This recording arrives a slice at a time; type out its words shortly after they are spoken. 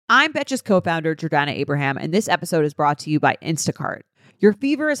I'm Betches co-founder Jordana Abraham, and this episode is brought to you by Instacart. Your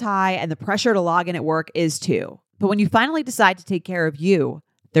fever is high and the pressure to log in at work is too. But when you finally decide to take care of you,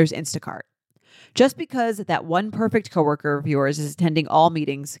 there's Instacart. Just because that one perfect coworker of yours is attending all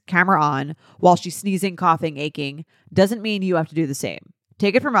meetings, camera on, while she's sneezing, coughing, aching, doesn't mean you have to do the same.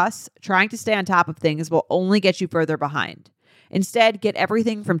 Take it from us, trying to stay on top of things will only get you further behind. Instead, get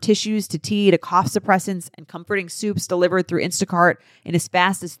everything from tissues to tea to cough suppressants and comforting soups delivered through Instacart in as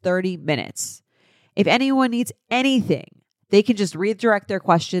fast as 30 minutes. If anyone needs anything, they can just redirect their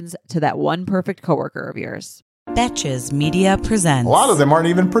questions to that one perfect coworker of yours. Betches Media presents. A lot of them aren't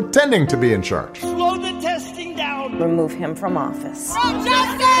even pretending to be in charge. Slow the testing down. Remove him from office. No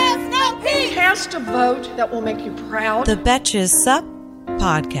justice, no peace. Cast a vote that will make you proud. The Betches Sup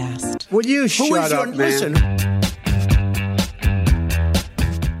Podcast. Will you shut up, man? Listen.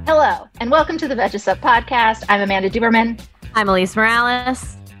 Hello, and welcome to the Betches Sup Podcast. I'm Amanda Duberman. I'm Elise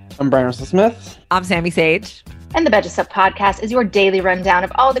Morales. I'm Brian Russell Smith. I'm Sammy Sage. And the Betches Sup Podcast is your daily rundown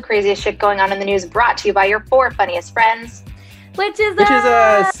of all the craziest shit going on in the news, brought to you by your four funniest friends. Which is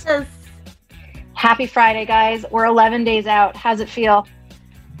us. Happy Friday, guys. We're 11 days out. How's it feel?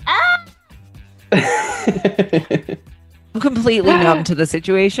 I'm completely numb to the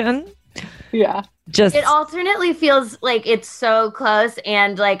situation. Yeah. It alternately feels like it's so close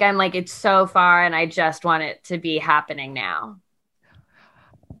and like I'm like it's so far and I just want it to be happening now.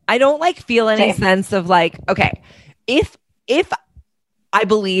 I don't feel any sense of okay, if I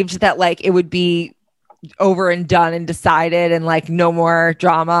believed that it would be over and done and decided and no more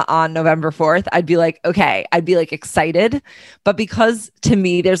drama on November 4th, I'd be okay, I'd be excited. But because to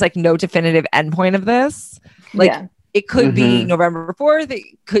me, there's no definitive endpoint of this, it could be November 4th. It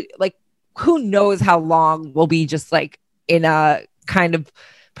could who knows how long we'll be just in a kind of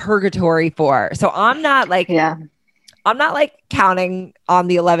purgatory for. So I'm not I'm not counting on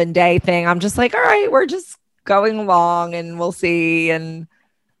the 11-day thing. I'm just all right, we're just going along and we'll see. And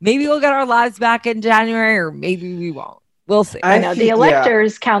maybe we'll get our lives back in January or maybe we won't. We'll see. I know the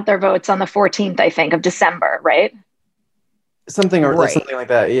electors count their votes on the 14th, I think, of December, right? Something like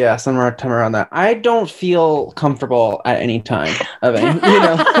that. Yeah, somewhere around that. I don't feel comfortable at any time of it.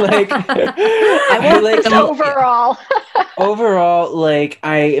 Overall,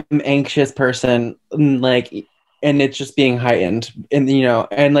 I am an anxious person, and it's just being heightened. And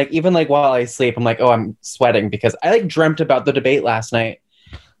even while I sleep, I'm I'm sweating because I dreamt about the debate last night.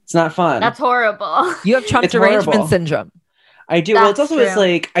 It's not fun. That's horrible. You have Trump derangement syndrome. I do. Well, it's also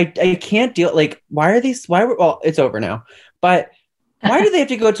I can't deal. It's over now. But why do they have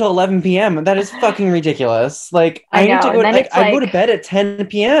to go till 11 p.m.? That is fucking ridiculous. I need to go. I go to bed at 10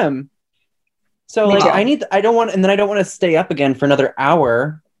 p.m. So I don't want to stay up again for another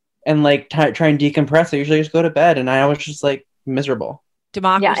hour and try and decompress. I usually just go to bed, and I was just miserable.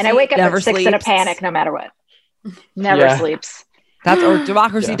 Democracy. Yeah, and I wake up at 6 sleeps. in a panic, no matter what. Never sleeps. Or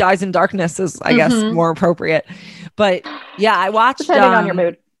democracy dies in darkness is, I guess, more appropriate. But yeah, I watched. Depending on your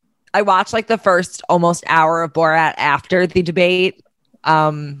mood. I watched the first almost hour of Borat after the debate.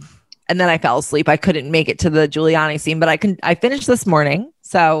 And then I fell asleep. I couldn't make it to the Giuliani scene, but I finished this morning.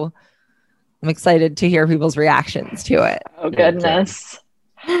 So I'm excited to hear people's reactions to it. Oh, goodness.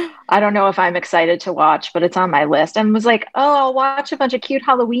 I don't know if I'm excited to watch, but it's on my list. And was I'll watch a bunch of cute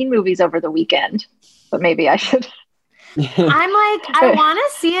Halloween movies over the weekend. But maybe I should. I'm I want to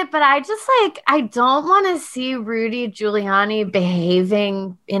see it, but I just I don't want to see Rudy Giuliani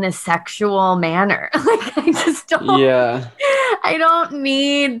behaving in a sexual manner. I just don't. Yeah. I don't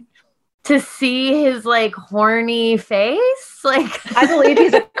need to see his horny face. I believe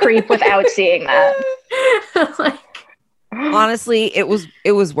he's a creep without seeing that. Honestly, it was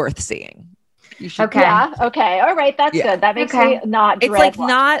worth seeing. You should. Okay. Yeah. Okay. All right. That's good. That makes me not dread. It's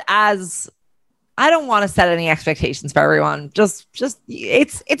not as. I don't want to set any expectations for everyone. Just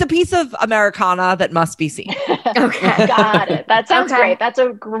it's a piece of Americana that must be seen. Okay, got it. That sounds great. That's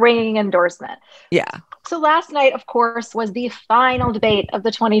a ringing endorsement. Yeah. So last night, of course, was the final debate of the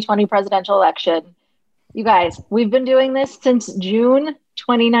 2020 presidential election. You guys, we've been doing this since June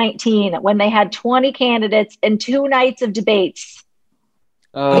 2019 when they had 20 candidates and 2 nights of debates.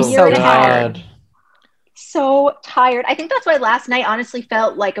 Oh, so tired. So tired. I think that's why last night honestly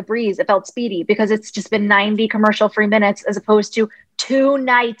felt like a breeze. It felt speedy because it's just been 90 commercial-free minutes as opposed to 2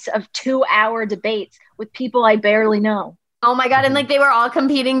 nights of 2-hour debates with people I barely know. Oh my God. And they were all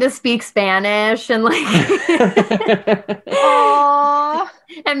competing to speak Spanish and Aww.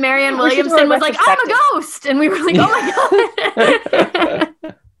 And Marianne Williamson was I'm a ghost. And we were oh my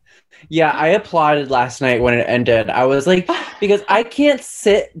God. Yeah, I applauded last night when it ended. I was like, because I can't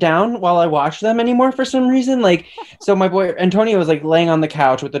sit down while I watch them anymore for some reason. Like, so my boy Antonio was like laying on the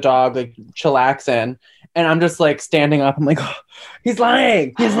couch with the dog, like chillaxing. And I'm just like standing up. I'm like, oh, he's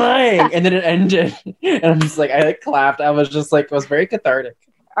lying. And then it ended. And I'm just like, I like clapped. I was just like, it was very cathartic.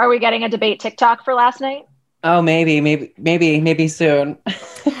 Are we getting a debate TikTok for last night? Oh, maybe soon.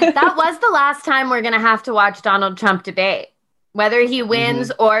 That was the last time we're going to have to watch Donald Trump debate, whether he wins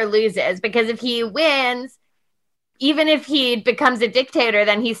or loses. Because if he wins, even if he becomes a dictator,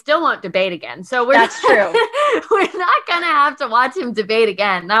 then he still won't debate again. So That's true. We're not going to have to watch him debate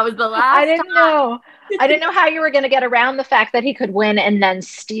again. That was the last I didn't know how you were going to get around the fact that he could win and then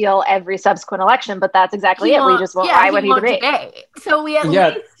steal every subsequent election, but that's exactly it. We just won't. Why would he debate? So we at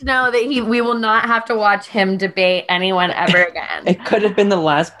least know that we will not have to watch him debate anyone ever again. It could have been the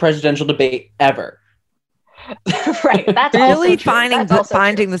last presidential debate ever. Right. That's really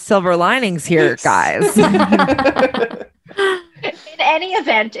finding the silver linings here, guys. In any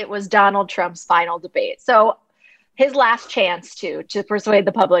event, it was Donald Trump's final debate. So his last chance to persuade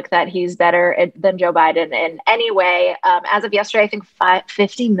the public that he's better than Joe Biden in any way. As of yesterday, I think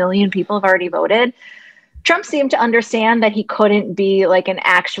 50 million people have already voted. Trump seemed to understand that he couldn't be like an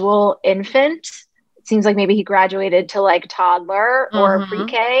actual infant. It seems like maybe he graduated to like toddler or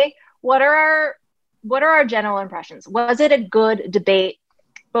pre-K. What are our general impressions? Was it a good debate,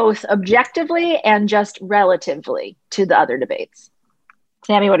 both objectively and just relatively to the other debates?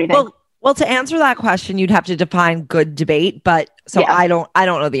 Sammy, what do you think? Well, to answer that question, you'd have to define good debate, but I don't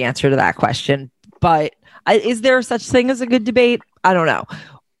know the answer to that question. But is there such thing as a good debate? I don't know.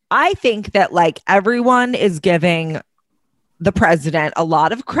 I think that like everyone is giving the president a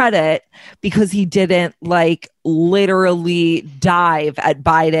lot of credit because he didn't like literally dive at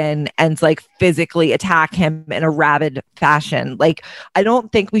Biden and like physically attack him in a rabid fashion. Like, I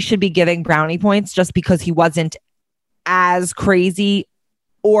don't think we should be giving brownie points just because he wasn't as crazy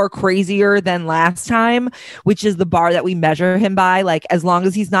or crazier than last time, which is the bar that we measure him by. Like, as long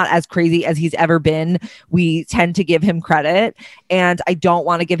as he's not as crazy as he's ever been, we tend to give him credit. And I don't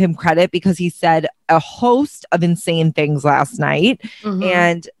want to give him credit because he said a host of insane things last night.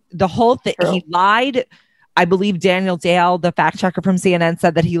 And the whole thing, he lied. I believe Daniel Dale, the fact checker from CNN,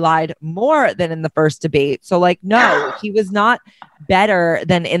 said that he lied more than in the first debate. So like, no, he was not better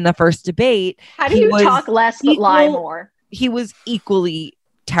than in the first debate. How do you talk less but lie more? He was equally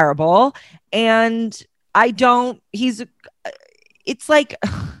terrible. And it's like,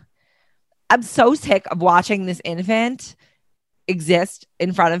 I'm so sick of watching this infant exist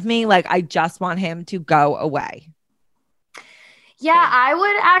in front of me. Like, I just want him to go away. Yeah, I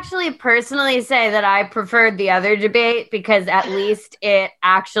would actually personally say that I preferred the other debate because at least it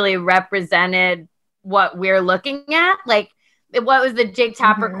actually represented what we're looking at. Like, what was the Jake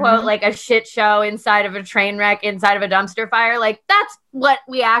Tapper quote? Like a shit show inside of a train wreck, inside of a dumpster fire. Like, that's what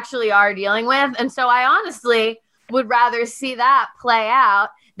we actually are dealing with. And so I honestly would rather see that play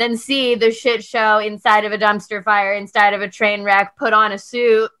out than see the shit show inside of a dumpster fire, inside of a train wreck, put on a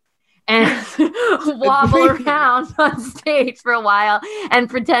suit and wobble around on stage for a while and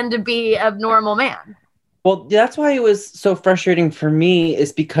pretend to be a normal man. Well, that's why it was so frustrating for me,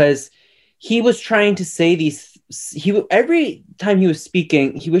 is because he was trying to say every time he was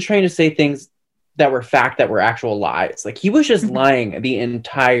speaking, he was trying to say things that were fact, that were actual lies. Like, he was just lying the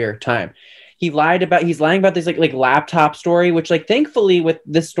entire time. He's lying about this like laptop story, which like thankfully with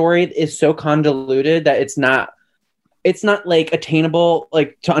this story is so convoluted that it's not like attainable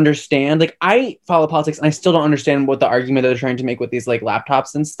like to understand. Like, I follow politics and I still don't understand what the argument that they're trying to make with these like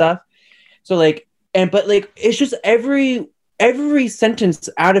laptops and stuff. So like, but like, it's just every sentence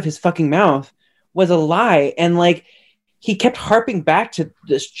out of his fucking mouth was a lie. And like, he kept harping back to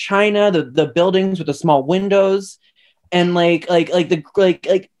this China, the buildings with the small windows, and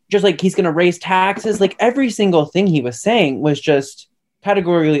just like he's gonna raise taxes. Like, every single thing he was saying was just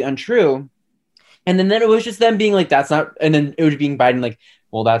categorically untrue. And then it was just them being like, that's not, and then it was being Biden like,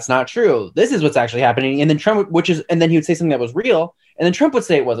 well, that's not true. This is what's actually happening. And then Trump, and then he would say something that was real, and then Trump would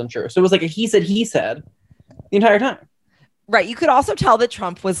say it wasn't true. So it was like a he said the entire time. Right. You could also tell that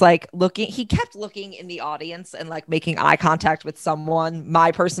Trump was like he kept looking in the audience and like making eye contact with someone.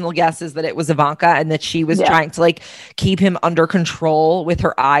 My personal guess is that it was Ivanka and that she was trying to like keep him under control with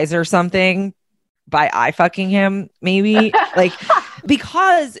her eyes or something by eye fucking him, maybe. Like,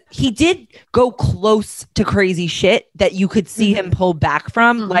 because he did go close to crazy shit that you could see him pull back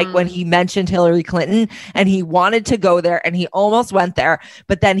from, like when he mentioned Hillary Clinton and he wanted to go there and he almost went there,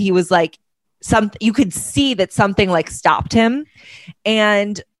 but then he was like, you could see that something like stopped him.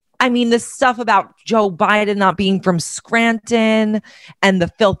 And I mean, the stuff about Joe Biden not being from Scranton and the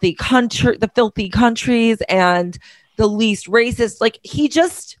filthy countries and the least racist, like he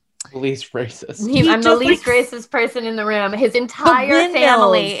just least racist. I'm the least racist person in the room. His entire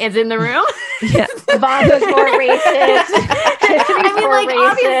family is in the room. Yeah. Ivanka's more racist. Tiffany's more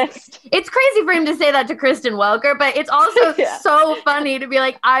racist. It's crazy for him to say that to Kristen Welker, but it's also so funny to be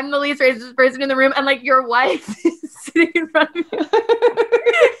like, I'm the least racist person in the room, and like your wife is sitting in front of you.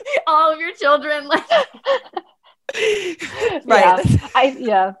 All of your children, like. Right.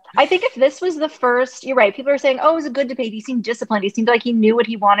 I think if this was the first, you're right. People are saying, "Oh, it was a good debate. He seemed disciplined. He seemed like he knew what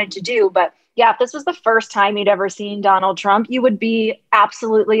he wanted to do." But yeah, if this was the first time you'd ever seen Donald Trump, you would be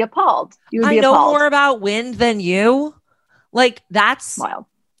absolutely appalled. You would be know appalled. more about wind than you. Like that's wild.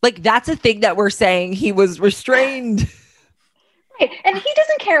 Like that's a thing that we're saying he was restrained. Right, and he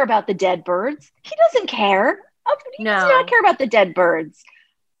doesn't care about the dead birds. He doesn't care. He does not care about the dead birds.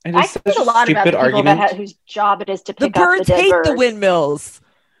 I think a lot about the people whose job it is to pick up the dead birds. The birds hate the windmills.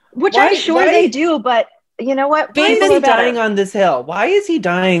 Which I'm sure they do, but you know what? Why is he dying on this hill? Why is he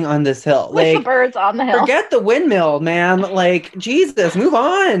dying on this hill? With the birds on the hill. Forget the windmill, man. Like, Jesus, move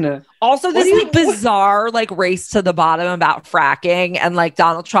on. Also, this bizarre like race to the bottom about fracking and like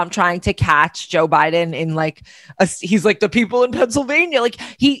Donald Trump trying to catch Joe Biden in like he's like the people in Pennsylvania. Like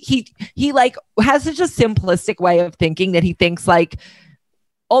he like has such a simplistic way of thinking that he thinks like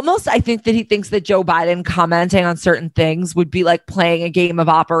almost, I think that he thinks that Joe Biden commenting on certain things would be like playing a game of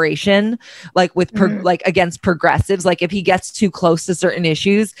Operation, like with like against progressives. Like if he gets too close to certain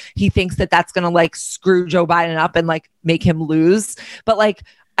issues, he thinks that that's going to like screw Joe Biden up and like make him lose. But like,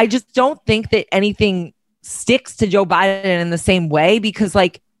 I just don't think that anything sticks to Joe Biden in the same way because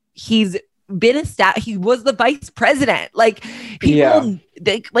like he's been he was the vice president. Like people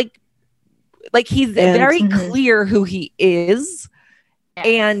like he's very clear who he is.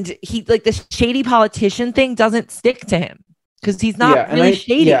 And he like the shady politician thing doesn't stick to him because he's not really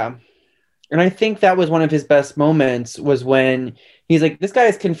shady. Yeah. And I think that was one of his best moments was when he's like, this guy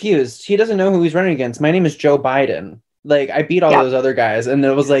is confused. He doesn't know who he's running against. My name is Joe Biden. Like I beat all those other guys. And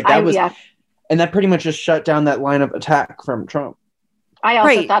it was like, and that pretty much just shut down that line of attack from Trump. I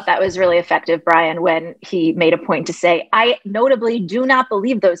also thought that was really effective, Brian, when he made a point to say, I notably do not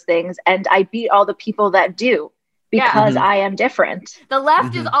believe those things. And I beat all the people that do. Because I am different. The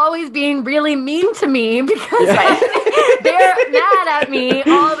left is always being really mean to me because they're mad at me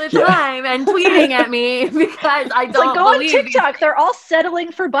all the time and tweeting at me because I don't believe. Go on TikTok. They're all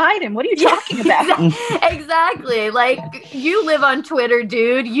settling for Biden. What are you talking about? Exactly. Like you live on Twitter,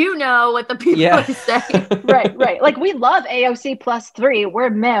 dude. You know what the people are saying. Right. Like we love AOC +3. We're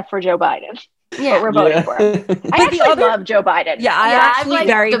meh for Joe Biden. Yeah, but we're voting for him. I actually love Joe Biden. Yeah, I'm actually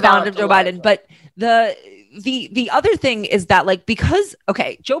very fond of Joe Biden. But the other thing is that like because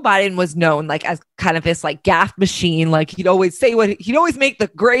Joe Biden was known like as kind of this like gaffe machine, like he'd always make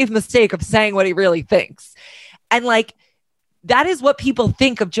the grave mistake of saying what he really thinks, and like that is what people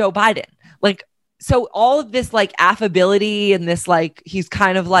think of Joe Biden. Like so all of this like affability and this like he's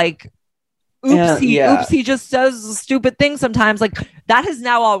kind of like oops he just says stupid things sometimes, like that is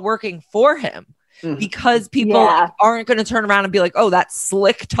now all working for him. Because people aren't going to turn around and be like, "Oh, that's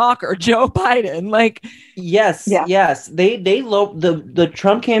slick talker Joe Biden." Like, yes. They the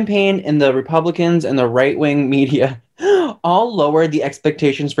Trump campaign and the Republicans and the right wing media all lowered the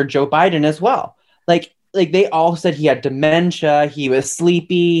expectations for Joe Biden as well. Like they all said he had dementia, he was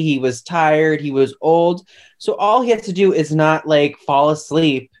sleepy, he was tired, he was old. So all he has to do is not like fall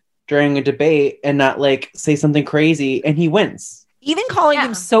asleep during a debate and not like say something crazy, and he wins. Even calling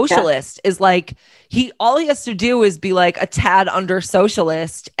him socialist is like all he has to do is be like a tad under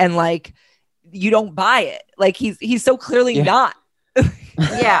socialist and like you don't buy it. Like he's so clearly not.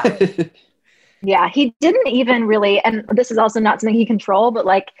 Yeah, he didn't even really, and this is also not something he controlled, but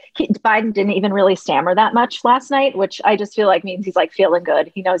like Biden didn't even really stammer that much last night, which I just feel like means he's like feeling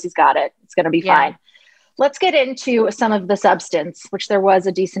good. He knows he's got it. It's going to be fine. Let's get into some of the substance, which there was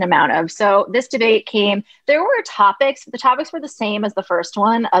a decent amount of. So this debate there were topics. The topics were the same as the first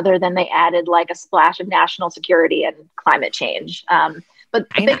one, other than they added like a splash of national security and climate change. But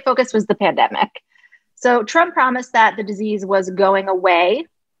the big focus was the pandemic. So Trump promised that the disease was going away,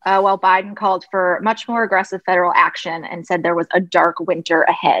 while Biden called for much more aggressive federal action and said there was a dark winter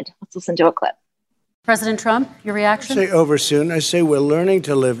ahead. Let's listen to a clip. President Trump, your reaction? I say over soon. I say we're learning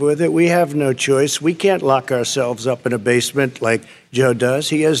to live with it. We have no choice. We can't lock ourselves up in a basement like Joe does.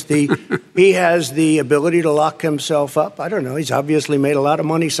 He has the ability to lock himself up. I don't know. He's obviously made a lot of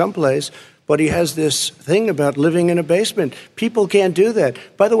money someplace. but he has this thing about living in a basement. People can't do that.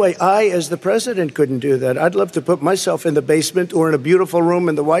 By the way, I, as the president, couldn't do that. I'd love to put myself in the basement or in a beautiful room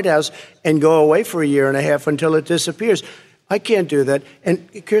in the White House and go away for a year and a half until it disappears. I can't do that.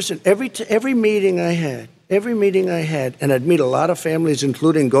 And Kirsten, every meeting I had, and I'd meet a lot of families,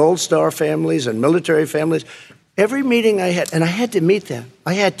 including Gold Star families and military families, every meeting I had, and I had to meet them.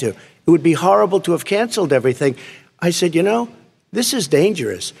 I had to. It would be horrible to have canceled everything. I said, this is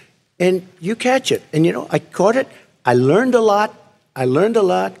dangerous. And you catch it. And, I caught it. I learned a lot.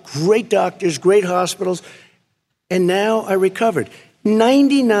 Great doctors, great hospitals. And now I recovered.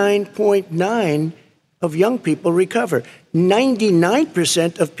 99.9% of young people recover.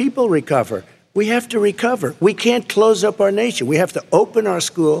 99% of people recover. We have to recover. We can't close up our nation. We have to open our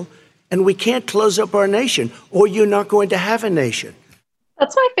school, and we can't close up our nation, or you're not going to have a nation.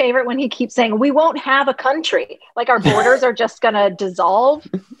 That's my favorite when he keeps saying, we won't have a country. Like our borders are just going to dissolve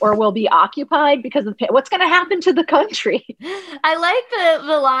or will be occupied because of what's going to happen to the country. I like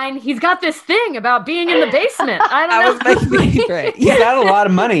the line, he's got this thing about being in the basement. I don't know. Was my favorite. He's got a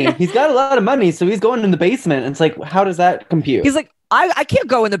lot of money. So he's going in the basement. And it's like, how does that compute? He's like, I can't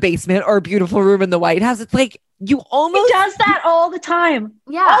go in the basement or a beautiful room in the White House. It's like, you almost... He does that all the time.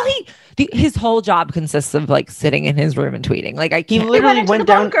 Yeah. His whole job consists of like sitting in his room and tweeting. Like he literally went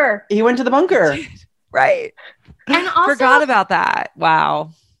down. Bunker. He went to the bunker. Right. And also, forgot about that.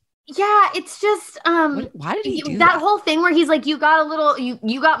 Wow. Yeah, it's just why did he do that whole thing where he's like, you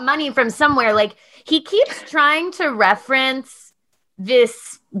got money from somewhere. Like he keeps trying to reference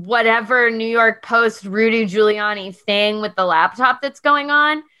this whatever New York Post Rudy Giuliani thing with the laptop that's going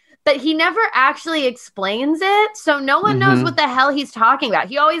on, but he never actually explains it. So no one knows what the hell he's talking about.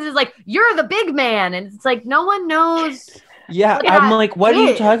 He always is like, you're the big man. And it's like, no one knows. Yeah, I'm like, what are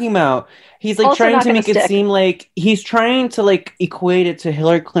you talking about? He's like Also trying to make stick. it seem like he's trying to like equate it to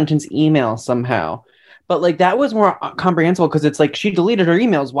Hillary Clinton's email somehow. But like that was more comprehensible because it's like she deleted her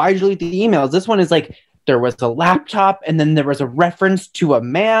emails. Why did you delete the emails? This one is like there was a laptop and then there was a reference to a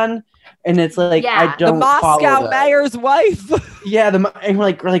man. And it's like, I don't the Moscow follow mayor's wife. Yeah. And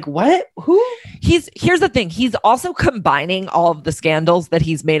we're like, what? Who? Here's the thing. He's also combining all of the scandals that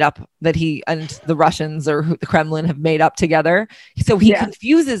he's made up, that he and the Russians or the Kremlin have made up together. So he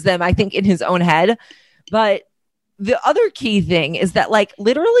confuses them, I think, in his own head. But the other key thing is that like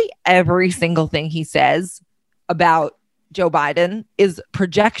literally every single thing he says about Joe Biden is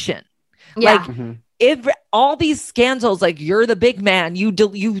projection. Yeah. Like, if all these scandals, like you're the big man,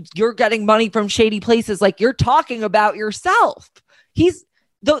 you're getting money from shady places, like you're talking about yourself.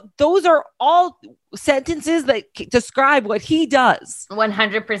 Those are all sentences that describe what he does.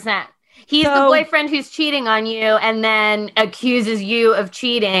 100%. He's the boyfriend who's cheating on you and then accuses you of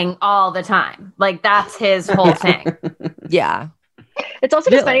cheating all the time. Like that's his whole thing. Yeah. It's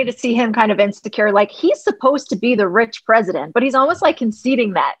also just funny to see him kind of insecure. Like he's supposed to be the rich president, but he's almost like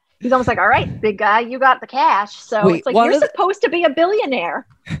conceding that. He's almost like, all right, big guy, you got the cash. So it's like, you're supposed to be a billionaire.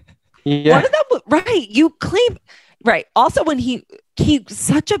 Yeah. Right. You claim. Right. Also, when he's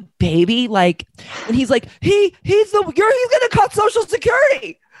such a baby, like when he's like, he's going to cut Social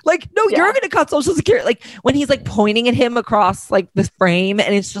Security. Like, no, you're going to cut Social Security. Like when he's like pointing at him across like this frame.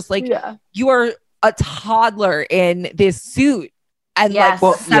 And it's just like, you are a toddler in this suit and like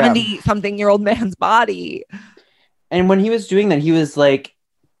 70-something-year-old man's body. And when he was doing that, he was like,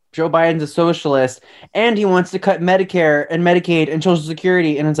 Joe Biden's a socialist and he wants to cut Medicare and Medicaid and Social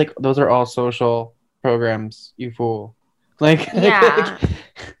Security. And it's like, those are all social programs, you fool. Like, yeah.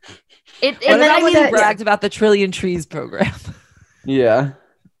 And then he bragged about the Trillion Trees program. Yeah.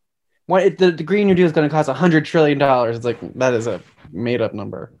 The Green New Deal is going to cost $100 trillion. It's like, that is a made up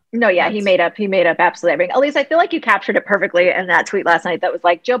number. No, yeah, he made up absolutely everything. Elise, I feel like you captured it perfectly in that tweet last night that was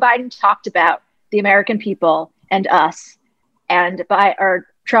like, Joe Biden talked about the American people and us, and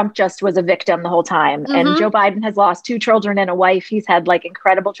Trump just was a victim the whole time. And Joe Biden has lost 2 children and a wife. He's had like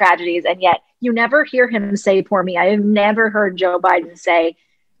incredible tragedies. And yet you never hear him say, poor me. I have never heard Joe Biden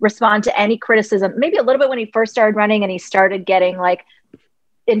respond to any criticism. Maybe a little bit when he first started running and he started getting like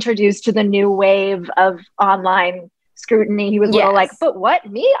introduced to the new wave of online scrutiny. He was a little like, but what,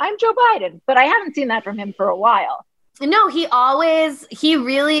 me? I'm Joe Biden. But I haven't seen that from him for a while. No, he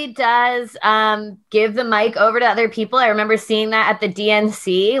really does give the mic over to other people. I remember seeing that at the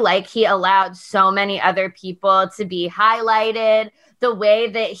DNC. Like he allowed so many other people to be highlighted. The way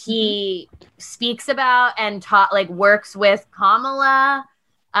that he speaks about and works with Kamala,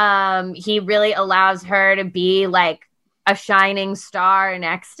 he really allows her to be like a shining star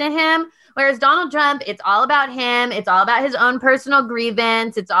next to him. Whereas Donald Trump, it's all about him. It's all about his own personal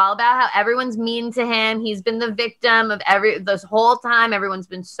grievance. It's all about how everyone's mean to him. He's been the victim of this whole time. Everyone's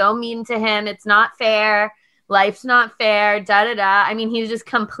been so mean to him. It's not fair. Life's not fair. Da da da. I mean, he's just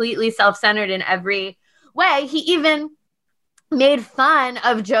completely self-centered in every way. He even made fun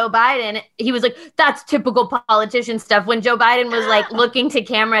of Joe Biden. He was like, that's typical politician stuff, when Joe Biden was like looking to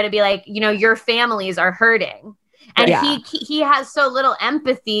camera to be like, your families are hurting. And he has so little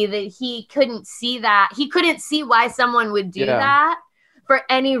empathy that he couldn't see that. He couldn't see why someone would do that for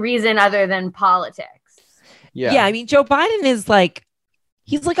any reason other than politics. Yeah. I mean, Joe Biden is like,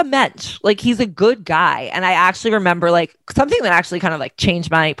 he's like a mensch. Like, he's a good guy. And I actually remember like something that actually kind of like changed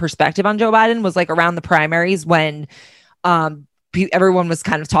my perspective on Joe Biden was like around the primaries when everyone was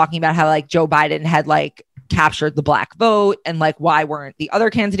kind of talking about how like Joe Biden had like captured the black vote and like why weren't the other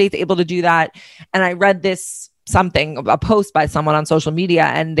candidates able to do that. And I read a post by someone on social media,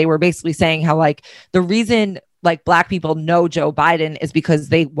 and they were basically saying how like the reason like black people know Joe Biden is because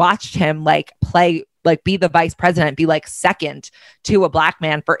they watched him like be the vice president, be like second to a black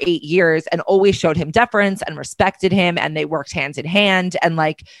man for 8 years, and always showed him deference and respected him, and they worked hand in hand. And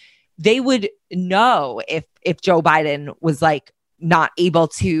like they would know if Joe Biden was like not able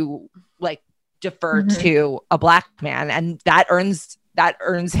to like defer to a black man, and that earns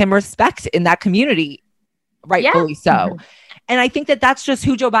him respect in that community, rightfully so. And I think that that's just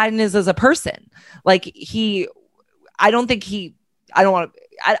who Joe Biden is as a person. Like I don't think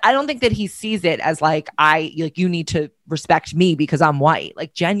that he sees it as like, you need to respect me because I'm white,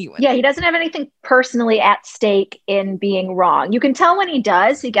 like genuine. Yeah, he doesn't have anything personally at stake in being wrong. You can tell when he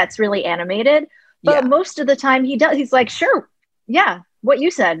does, he gets really animated, but most of the time he does. He's like, sure, yeah, what you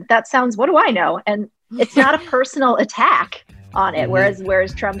said, that sounds, what do I know? And it's not a personal attack on it,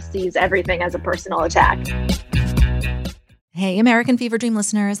 whereas Trump sees everything as a personal attack. Hey, American Fever Dream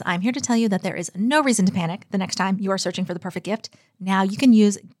listeners, I'm here to tell you that there is no reason to panic the next time you are searching for the perfect gift. Now you can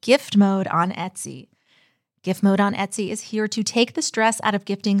use gift mode on Etsy. Gift mode on Etsy is here to take the stress out of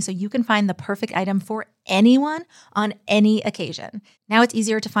gifting so you can find the perfect item for anyone on any occasion. Now it's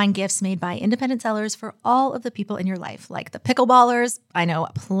easier to find gifts made by independent sellers for all of the people in your life, like the pickleballers, I know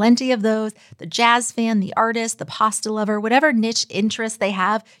plenty of those, the jazz fan, the artist, the pasta lover, whatever niche interest they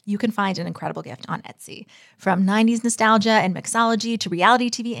have, you can find an incredible gift on Etsy. From 90s nostalgia and mixology to reality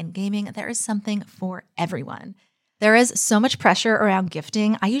TV and gaming, there is something for everyone. There is so much pressure around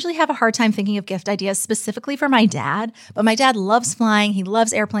gifting. I usually have a hard time thinking of gift ideas specifically for my dad, but my dad loves flying, he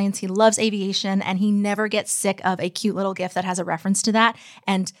loves airplanes, he loves aviation, and he never gets sick of a cute little gift that has a reference to that.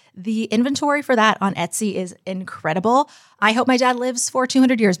 And the inventory for that on Etsy is incredible. I hope my dad lives for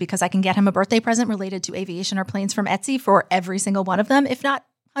 200 years because I can get him a birthday present related to aviation or planes from Etsy for every single one of them, if not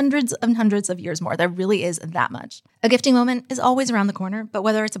hundreds and hundreds of years more. There really is that much. A gifting moment is always around the corner, but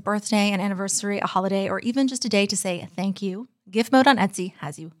whether it's a birthday, an anniversary, a holiday, or even just a day to say thank you, Gift Mode on Etsy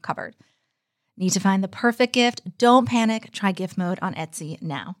has you covered. Need to find the perfect gift? Don't panic. Try Gift Mode on Etsy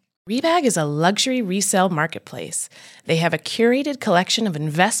now. Rebag is a luxury resale marketplace. They have a curated collection of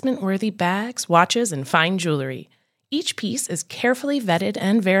investment-worthy bags, watches, and fine jewelry. Each piece is carefully vetted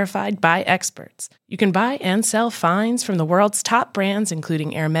and verified by experts. You can buy and sell finds from the world's top brands,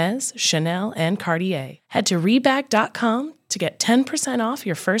 including Hermes, Chanel, and Cartier. Head to Rebag.com to get 10% off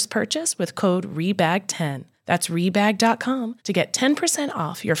your first purchase with code REBAG10. That's Rebag.com to get 10%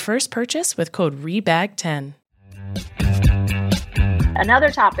 off your first purchase with code REBAG10. Another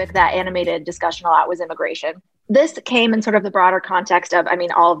topic that animated discussion a lot was immigration. This came in sort of the broader context of,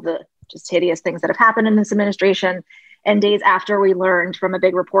 all of the just hideous things that have happened in this administration. And days after we learned from a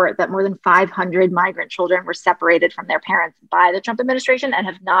big report that more than 500 migrant children were separated from their parents by the Trump administration and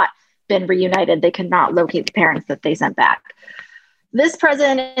have not been reunited. They could not locate the parents that they sent back. This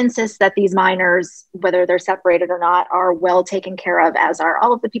president insists that these minors, whether they're separated or not, are well taken care of, as are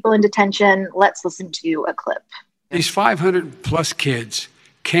all of the people in detention. Let's listen to a clip. These 500 plus kids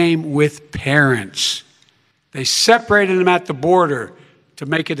came with parents. They separated them at the border to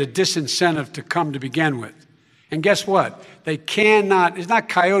make it a disincentive to come to begin with. And guess what? They cannot, it's not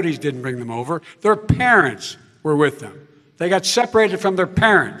coyotes didn't bring them over. Their parents were with them. They got separated from their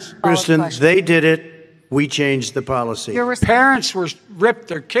parents. Kristen, they did it. We changed the policy. Parents were ripped,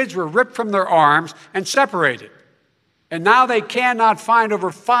 their kids were ripped from their arms and separated. And now they cannot find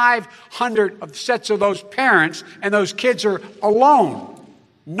over 500 of sets of those parents, and those kids are alone.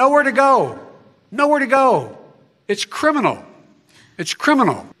 Nowhere to go. Nowhere to go. It's criminal. It's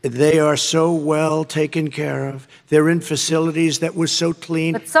criminal. They are so well taken care of. They're in facilities that were so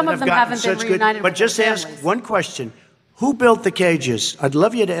clean. But some of them haven't been reunited. But just ask one question. Who built the cages? I'd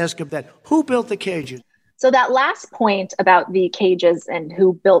love you to ask him that. Who built the cages? So that last point about the cages and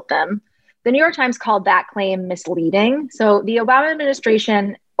who built them, the New York Times called that claim misleading. So the Obama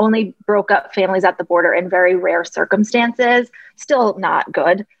administration only broke up families at the border in very rare circumstances, still not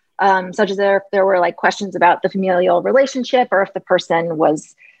good, such as if there were like questions about the familial relationship or if the person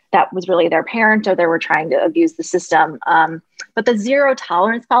was really their parent or they were trying to abuse the system. But the zero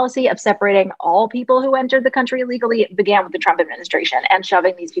tolerance policy of separating all people who entered the country illegally began with the Trump administration and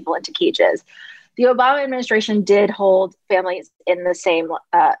shoving these people into cages. The Obama administration did hold families in the same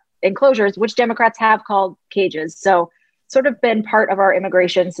enclosures, which Democrats have called cages. So sort of been part of our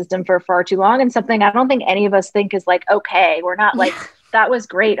immigration system for far too long, and something I don't think any of us think is like, okay, we're not like, that was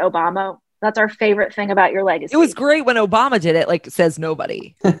great, Obama. That's our favorite thing about your legacy. It was great when Obama did it, like says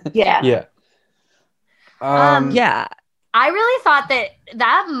nobody. Yeah. Yeah. Yeah. I really thought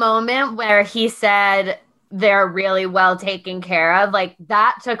that moment where he said they're really well taken care of, like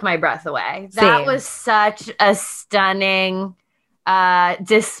that took my breath away. That Same. was such a stunning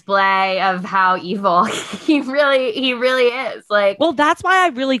display of how evil he really is. Like, well, that's why I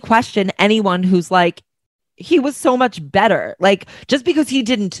really question anyone who's like, he was so much better. Like, just because he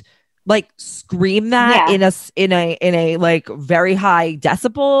didn't like scream that in a like very high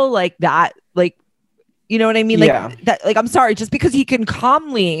decibel, like that, like, you know what I mean? Like that, like, I'm sorry, just because he can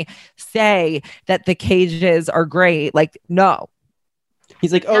calmly say that the cages are great, like, no.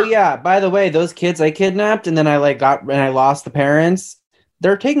 He's like, oh yeah, by the way, those kids I kidnapped and then I lost the parents,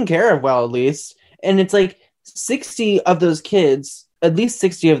 they're taken care of well, at least. And it's like 60 of those kids, at least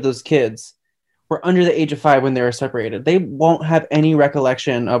 60 of those kids were under the age of 5 when they were separated. They won't have any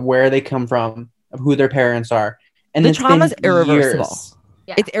recollection of where they come from, of who their parents are. And the trauma's irreversible.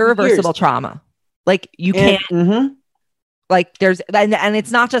 Yeah. It's irreversible trauma. Like you can't, like there's, and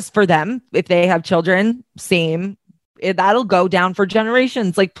it's not just for them. If they have children, same. That'll go down for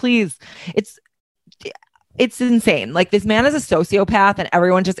generations. Like, please, it's insane. Like, this man is a sociopath and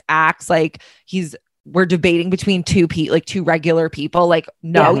everyone just acts like we're debating between two regular people. Like,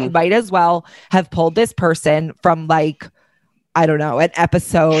 no, you might as well have pulled this person from like, I don't know, an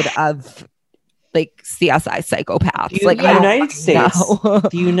episode of like CSI Psychopaths. Like,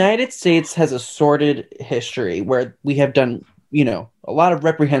 the United States has a sordid history where we have done, a lot of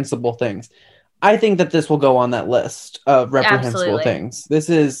reprehensible things. I think that this will go on that list of reprehensible things.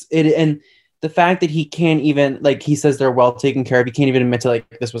 This is it. And the fact that he can't even, like, he says they're well taken care of. He can't even admit to, like,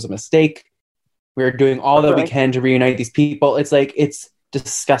 this was a mistake. We're doing all that we can to reunite these people. It's like, it's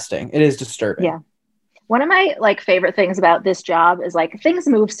disgusting. It is disturbing. Yeah. One of my like favorite things about this job is like things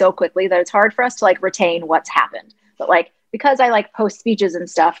move so quickly that it's hard for us to like retain what's happened. But like, because I like post speeches and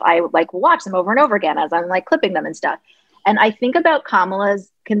stuff, I like watch them over and over again as I'm like clipping them and stuff. And I think about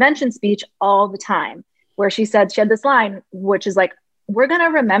Kamala's convention speech all the time, where she had this line, which is like, we're going to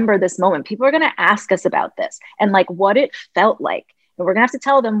remember this moment. People are going to ask us about this and like what it felt like. And we're going to have to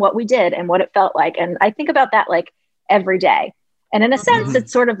tell them what we did and what it felt like. And I think about that like every day. And in a sense,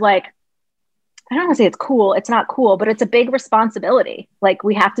 it's sort of like, I don't want to say it's cool. It's not cool, but it's a big responsibility. Like,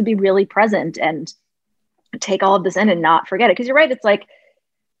 we have to be really present and take all of this in and not forget it. Because you're right. It's like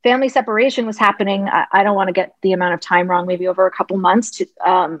family separation was happening. I don't want to get the amount of time wrong, maybe over a couple months,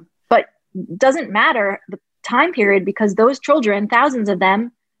 but doesn't matter the time period because those children, thousands of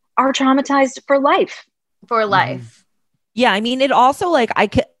them, are traumatized for life. For life. Yeah. I mean, it also like,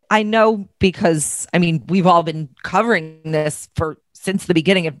 I know because, I mean, we've all been covering this since the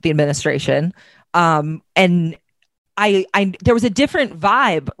beginning of the administration. And there was a different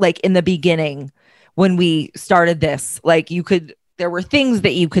vibe, like in the beginning when we started this, like there were things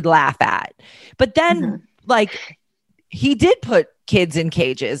that you could laugh at, but then like he did put kids in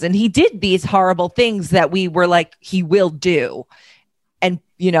cages and he did these horrible things that we were like, he will do. And,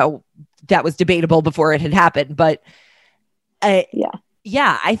 that was debatable before it had happened, but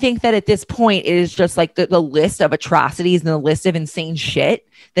yeah, I think that at this point it is just like the list of atrocities and the list of insane shit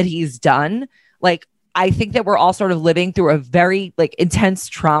that he's done. Like, I think that we're all sort of living through a very like intense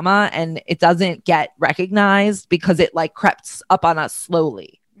trauma and it doesn't get recognized because it like crept up on us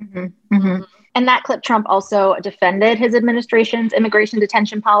slowly. And that clip, Trump also defended his administration's immigration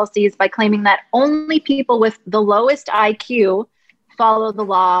detention policies by claiming that only people with the lowest IQ follow the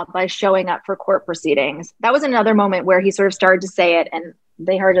law by showing up for court proceedings. That was another moment where he sort of started to say it and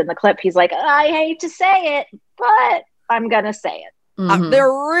they heard it in the clip. He's like, I hate to say it, but I'm going to say it.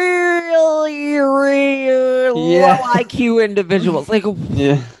 They're really, really low IQ individuals. Like, what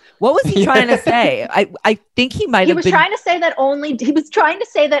was he trying to say? I think he might have been trying to say that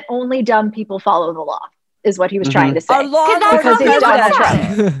only dumb people follow the law is what he was trying to say. Because he's Donald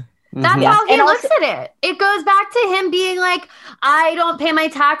Trump. That's how he looks also, at it. It goes back to him being like, I don't pay my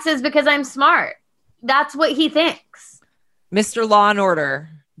taxes because I'm smart. That's what he thinks. Mr. Law and Order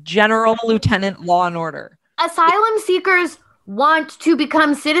general lieutenant law and order. Asylum seekers want to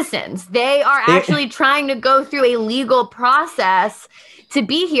become citizens. They are actually trying to go through a legal process to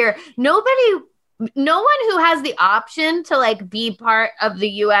be here. No one who has the option to like be part of the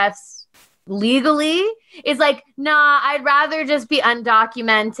US legally is like, nah, I'd rather just be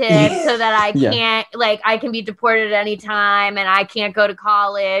undocumented so that I can't I can be deported at any time and I can't go to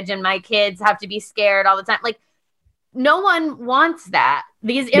college and my kids have to be scared all the time. Like, no one wants that.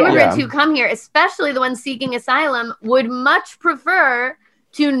 These immigrants who come here, especially the ones seeking asylum, would much prefer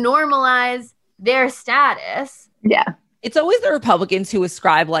to normalize their status. Yeah. It's always the Republicans who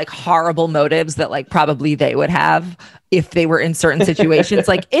ascribe like horrible motives that like probably they would have if they were in certain situations.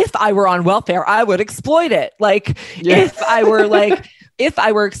 Like, if I were on welfare, I would exploit it. Like, if I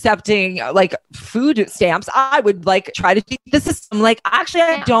were accepting like food stamps, I would like try to cheat the system. Like, actually,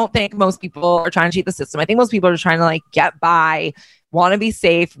 I don't think most people are trying to cheat the system. I think most people are trying to like get by, want to be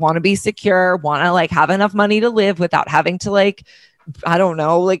safe, want to be secure, want to like have enough money to live without having to like,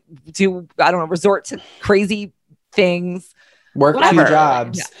 resort to crazy things, work whatever. 2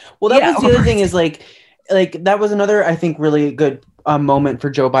 jobs. Yeah. Well, that was the other thing is like that was another, I think, really good moment for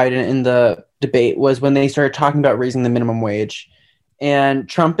Joe Biden in the debate was when they started talking about raising the minimum wage. And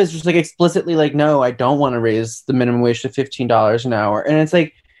Trump is just like explicitly like, no, I don't want to raise the minimum wage to $15 an hour. And it's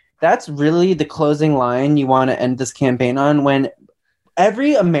like, that's really the closing line you want to end this campaign on, when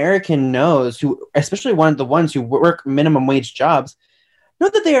every American knows, who, especially the ones who work minimum wage jobs, know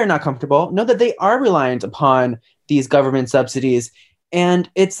that they are not comfortable, know that they are reliant upon these government subsidies. And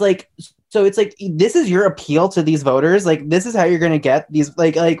it's like, so it's like, this is your appeal to these voters. Like, this is how you're going to get these,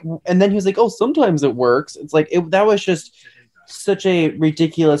 like, and then he was like, oh, sometimes it works. It's like, that was just such a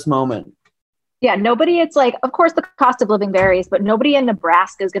ridiculous moment. Yeah, nobody, it's like, of course the cost of living varies, but nobody in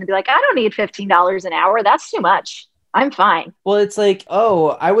Nebraska is going to be like, I don't need $15 an hour. That's too much. I'm fine. Well, it's like,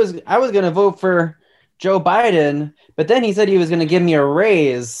 oh, I was going to vote for Joe Biden, but then he said he was going to give me a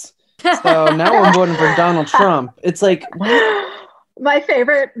raise. So now I'm voting for Donald Trump. It's like, what? My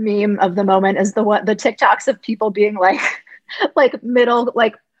favorite meme of the moment is the TikToks of people being like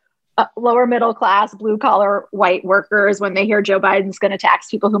lower middle class, blue collar white workers when they hear Joe Biden's going to tax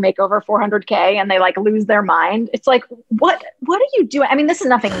people who make over $400K and they like lose their mind. It's like, what are you doing? I mean, this is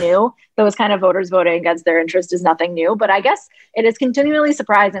nothing new. Those kind of voters voting against their interest is nothing new, but I guess it is continually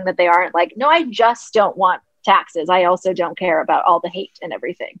surprising that they aren't like, no, I just don't want taxes. I also don't care about all the hate and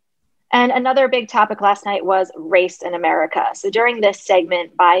everything. And another big topic last night was race in America. So during this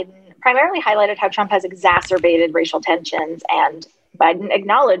segment, Biden primarily highlighted how Trump has exacerbated racial tensions, and Biden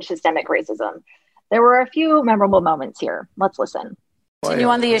acknowledged systemic racism. There were a few memorable moments here. Let's listen. Continue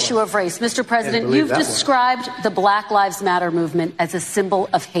on the issue of race. Mr. President, you've described the Black Lives Matter movement as a symbol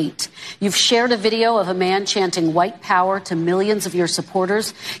of hate. You've shared a video of a man chanting white power to millions of your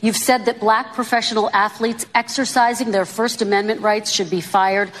supporters. You've said that black professional athletes exercising their First Amendment rights should be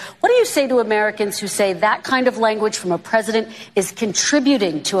fired. What do you say to Americans who say that kind of language from a president is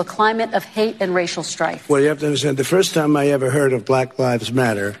contributing to a climate of hate and racial strife? Well, you have to understand, the first time I ever heard of Black Lives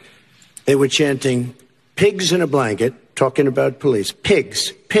Matter, they were chanting pigs in a blanket, talking about police.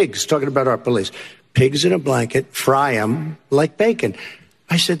 Pigs, talking about our police. Pigs in a blanket, fry them like bacon.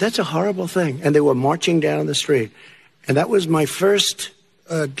 I said, that's a horrible thing. And they were marching down the street. And that was my first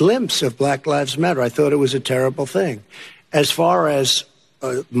glimpse of Black Lives Matter. I thought it was a terrible thing. As far as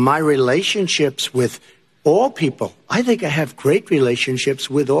my relationships with all people, I think I have great relationships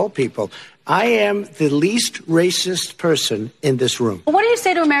with all people. I am the least racist person in this room. What do you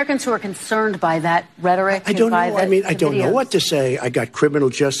say to Americans who are concerned by that rhetoric? I don't know. I don't know what to say. I got criminal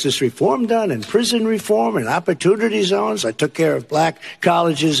justice reform done and prison reform and opportunity zones. I took care of black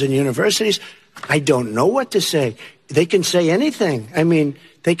colleges and universities. I don't know what to say. They can say anything. I mean,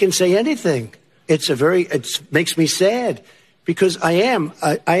 they can say anything. It makes me sad because I am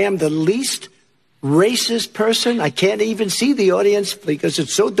the least racist person. I can't even see the audience because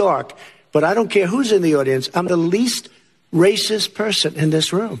it's so dark. But I don't care who's in the audience. I'm the least racist person in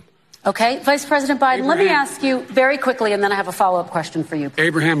this room. Okay. Vice President Biden, let me ask you very quickly, and then I have a follow-up question for you.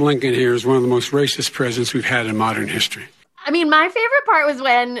 Abraham Lincoln here is one of the most racist presidents we've had in modern history. I mean, my favorite part was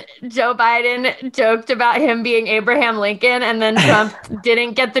when Joe Biden joked about him being Abraham Lincoln, and then Trump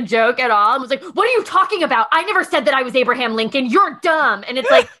didn't get the joke at all and was like, what are you talking about? I never said that I was Abraham Lincoln. You're dumb. And it's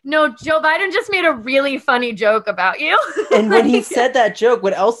like, no, Joe Biden just made a really funny joke about you. And when he said that joke,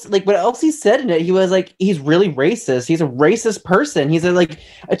 what else he said in it, he was like, he's really racist. He's a racist person. He's a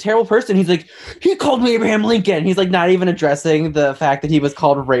terrible person. He's like, he called me Abraham Lincoln. He's like not even addressing the fact that he was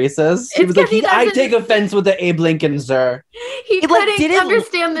called racist. He was like, I take offense with the Abe Lincoln, sir. He couldn't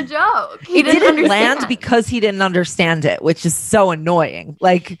understand the joke. He didn't understand. land because he didn't understand it, which is so annoying.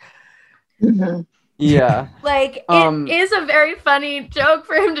 Like, yeah. Like, it is a very funny joke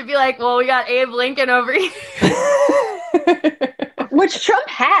for him to be like, well, we got Abe Lincoln over here. Which Trump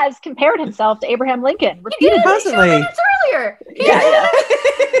has compared himself to Abraham Lincoln repeatedly. Constantly. 2 minutes earlier. Yeah.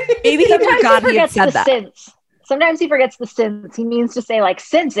 Maybe he forgot he had said that. Since. Sometimes he forgets the since. He means to say like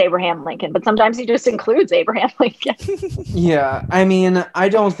since Abraham Lincoln, but sometimes he just includes Abraham Lincoln. Yeah. I mean, I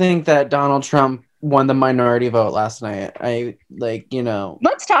don't think that Donald Trump won the minority vote last night.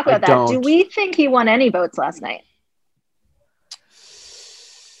 Let's talk about that. Do we think he won any votes last night?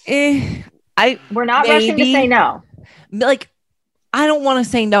 We're not rushing to say no. Like, I don't want to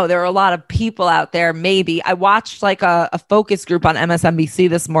say no. There are a lot of people out there. Maybe I watched like a focus group on MSNBC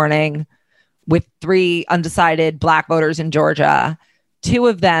this morning with 3 undecided Black voters in Georgia. 2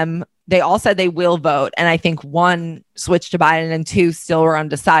 of them, they all said they will vote. And I think 1 switched to Biden and 2 still were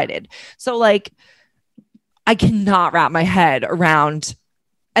undecided. So like, I cannot wrap my head around,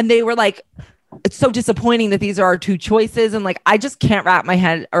 and they were like, it's so disappointing that these are our 2 choices. And like, I just can't wrap my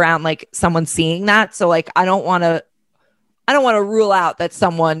head around like someone seeing that. So like, I don't want to rule out that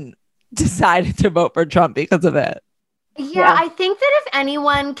someone decided to vote for Trump because of it. Yeah, I think that if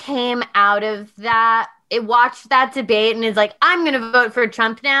anyone came out of that, watched that debate and is like, I'm going to vote for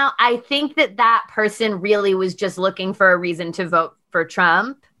Trump now, I think that person really was just looking for a reason to vote for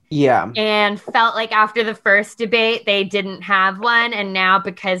Trump. Yeah. And felt like after the first debate, they didn't have one. And now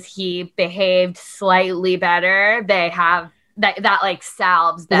because he behaved slightly better, they have that like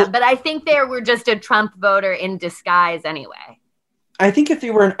salves them. But I think they were just a Trump voter in disguise anyway. I think if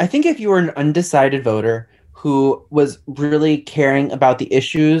you were an undecided voter who was really caring about the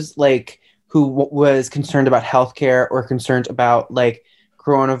issues, like who was concerned about healthcare or concerned about like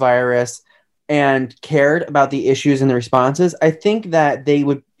coronavirus and cared about the issues and the responses, I think that they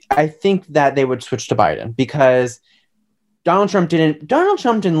would switch to Biden, because Donald Trump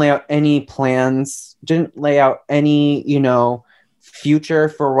didn't lay out any plans, didn't lay out any, future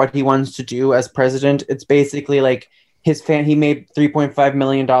for what he wants to do as president. It's basically like he made $3.5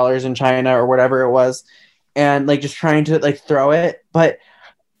 million in China or whatever it was, and like just trying to like throw it. But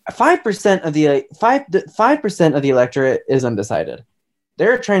 5% of the 5% of the electorate is undecided.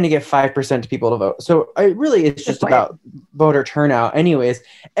 They're trying to get 5% of people to vote. So it's just about voter turnout anyways.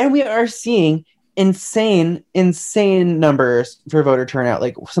 And we are seeing insane numbers for voter turnout.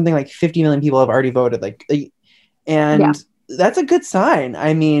 Like something like 50 million people have already voted. That's a good sign.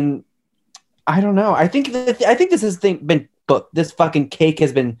 I mean, I don't know. I think this has been booked. This fucking cake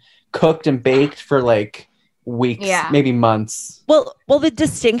has been cooked and baked for like weeks, maybe months. Well, the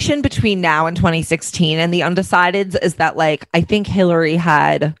distinction between now and 2016 and the undecideds is that like, I think Hillary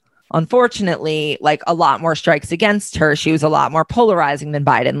had, unfortunately, like a lot more strikes against her. She was a lot more polarizing than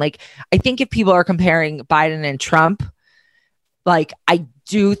Biden. Like, I think if people are comparing Biden and Trump, like, I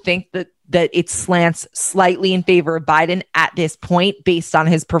do think that it slants slightly in favor of Biden at this point, based on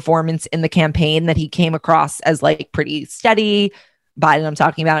his performance in the campaign, that he came across as like pretty steady. Biden, I'm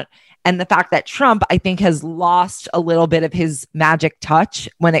talking about. And the fact that Trump, I think, has lost a little bit of his magic touch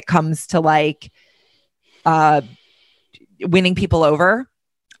when it comes to like winning people over.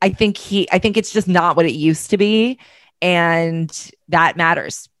 I think it's just not what it used to be. And that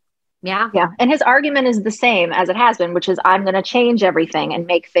matters. Yeah. And his argument is the same as it has been, which is I'm going to change everything and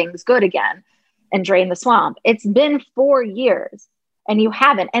make things good again and drain the swamp. It's been 4 years and you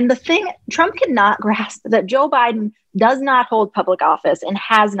haven't. And the thing, Trump cannot grasp that Joe Biden does not hold public office and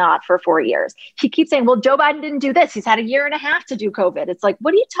has not for 4 years. He keeps saying, well, Joe Biden didn't do this. He's had a year and a half to do COVID. It's like,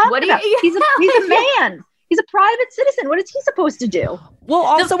 what are you talking about? He's a man. He's a private citizen. What is he supposed to do? Well,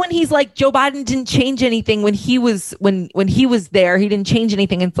 also when he's like, Joe Biden didn't change anything when he was there, he didn't change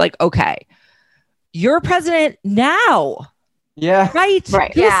anything. It's like, okay, you're president now. Yeah. Right.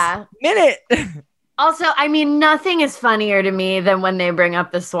 Yeah. Minute. Also, I mean, nothing is funnier to me than when they bring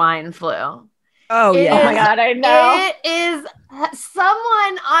up the swine flu. Oh, yeah. Oh, my God, I know. It is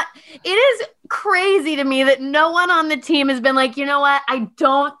it is crazy to me that no one on the team has been like, you know what? I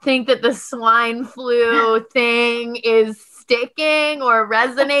don't think that the swine flu thing is sticking or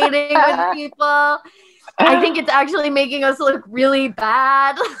resonating with people. I think it's actually making us look really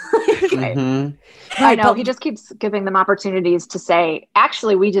bad. I know. He just keeps giving them opportunities to say,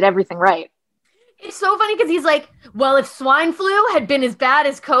 actually, we did everything right. It's so funny because he's like, well, if swine flu had been as bad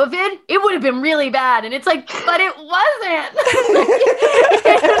as COVID, it would have been really bad. And it's like, but it wasn't.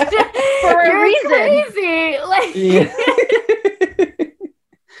 For a reason. Crazy. Like,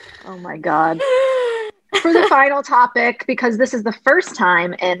 oh my God. For for the final topic, because this is the first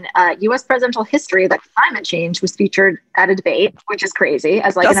time in U.S. presidential history that climate change was featured at a debate, which is crazy,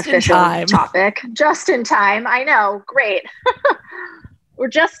 as like Just an official in time. topic. Just in time. I know. Great. We're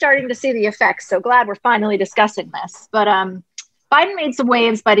just starting to see the effects. So glad we're finally discussing this. But Biden made some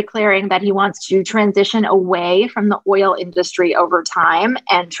waves by declaring that he wants to transition away from the oil industry over time.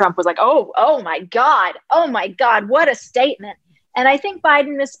 And Trump was like, oh my God, what a statement. And I think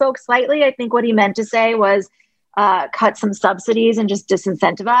Biden misspoke slightly. I think what he meant to say was cut some subsidies and just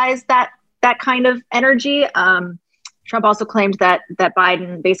disincentivize that kind of energy. Trump also claimed that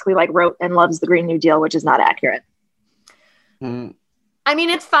Biden basically like wrote and loves the Green New Deal, which is not accurate. I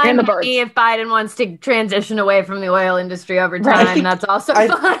mean, it's fine with me if Biden wants to transition away from the oil industry over time. Right. That's also fine.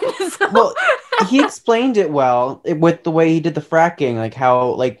 So. Well, he explained it well with the way he did the fracking, like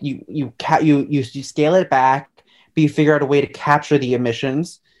how like you scale it back, but you figure out a way to capture the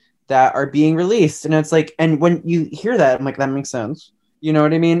emissions that are being released. And it's like, and when you hear that, I'm like, that makes sense. You know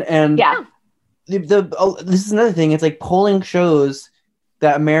what I mean? And yeah, this is another thing. It's like polling shows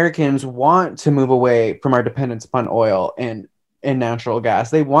that Americans want to move away from our dependence upon oil and natural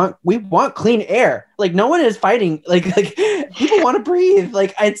gas. We want clean air. Like no one is fighting. Like people want to breathe.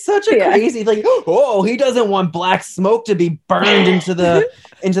 Like it's such a crazy like. Oh, he doesn't want black smoke to be burned into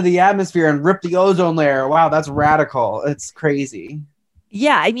the atmosphere and rip the ozone layer. Wow, that's radical. It's crazy.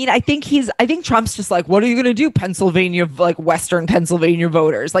 Yeah, I mean, I think Trump's just like, what are you going to do, Pennsylvania, like Western Pennsylvania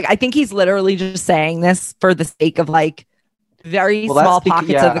voters? Like, I think he's literally just saying this for the sake of like very small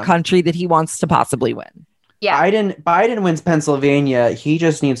pockets of the country that he wants to possibly win. Yeah, Biden wins Pennsylvania. He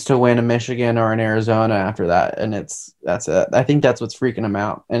just needs to win a Michigan or an Arizona after that, and that's it. I think that's what's freaking him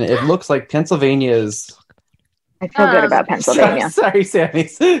out. And it looks like Pennsylvania is. I feel good about Pennsylvania. Sorry, Sammy.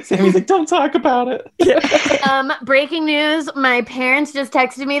 Sammy's like, don't talk about it. Breaking news: my parents just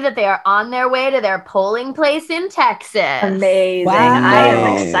texted me that they are on their way to their polling place in Texas. Amazing! Wow. I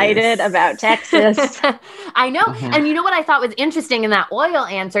am excited about Texas. I know, and you know what I thought was interesting in that oil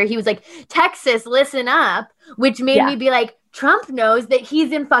answer? He was like, "Texas, listen up," which made me be like, Trump knows that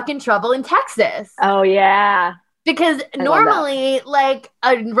he's in fucking trouble in Texas. Oh yeah. Because normally, like,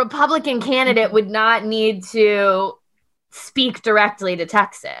 a Republican candidate would not need to speak directly to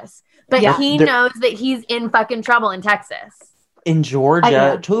Texas. But he knows that he's in fucking trouble in Texas. In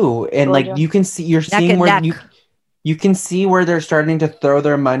Georgia, too. And, like, you can see, you're seeing where you can see where they're starting to throw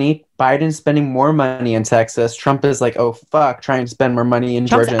their money. Biden's spending more money in Texas. Trump is like, oh, fuck, trying to spend more money in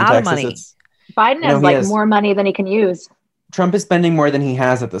Georgia and Texas. Biden has, more money than he can use. Trump is spending more than he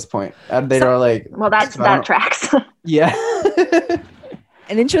has at this point. They are like, well, that tracks. Yeah.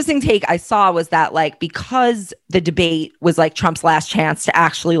 An interesting take I saw was that like because the debate was like Trump's last chance to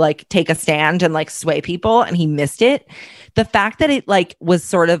actually like take a stand and like sway people, and he missed it. The fact that it like was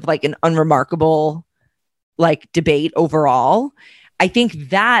sort of like an unremarkable like debate overall, I think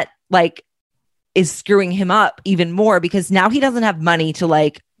that like is screwing him up even more because now he doesn't have money to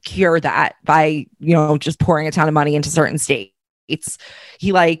like cure that by, you know, just pouring a ton of money into certain states.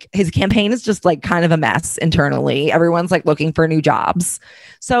 He like his campaign is just like kind of a mess internally. Everyone's like looking for new jobs.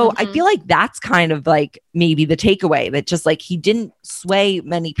 So I feel like that's kind of like maybe the takeaway, that just like he didn't sway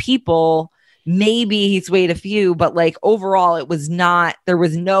many people. Maybe he swayed a few, but like overall there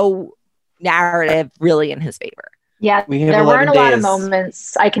was no narrative really in his favor. Yeah, there weren't a lot of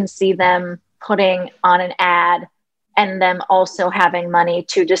moments. I can see them putting on an ad and them also having money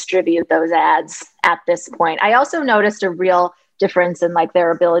to distribute those ads at this point. I also noticed a real difference in like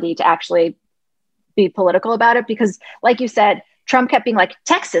their ability to actually be political about it, because like you said, Trump kept being like,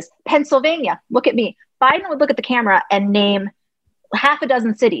 Texas, Pennsylvania, look at me. Biden would look at the camera and name half a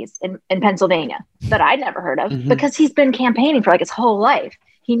dozen cities in Pennsylvania that I'd never heard of because he's been campaigning for like his whole life.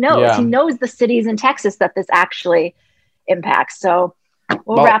 He knows the cities in Texas that this actually impacts. So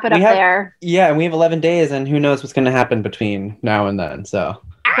we'll wrap it up there. Yeah, and we have 11 days, and who knows what's going to happen between now and then. So,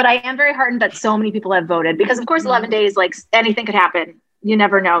 but I am very heartened that so many people have voted, because, of course, 11 days, like anything could happen. You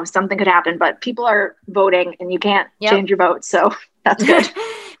never know. Something could happen, but people are voting, and you can't change your vote. So that's good.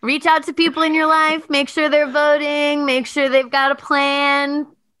 Reach out to people in your life. Make sure they're voting. Make sure they've got a plan.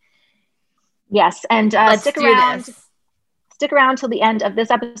 Yes, and stick around. Stick around till the end of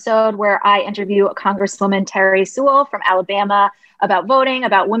this episode, where I interview Congresswoman Terry Sewell from Alabama about voting,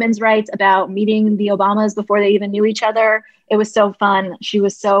 about women's rights, about meeting the Obamas before they even knew each other. It was so fun. She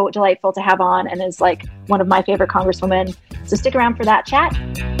was so delightful to have on, and is like one of my favorite congresswomen. So stick around for that chat.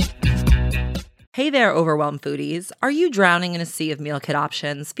 Hey there, overwhelmed foodies. Are you drowning in a sea of meal kit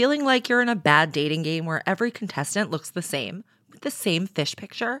options, feeling like you're in a bad dating game where every contestant looks the same, with the same fish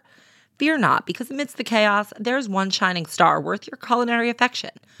picture? Fear not, because amidst the chaos, there's one shining star worth your culinary affection.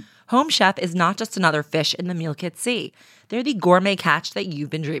 Home Chef is not just another fish in the meal kit sea. They're the gourmet catch that you've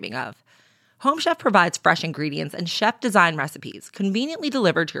been dreaming of. Home Chef provides fresh ingredients and chef-designed recipes conveniently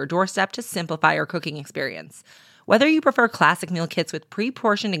delivered to your doorstep to simplify your cooking experience. Whether you prefer classic meal kits with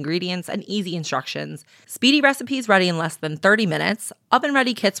pre-portioned ingredients and easy instructions, speedy recipes ready in less than 30 minutes,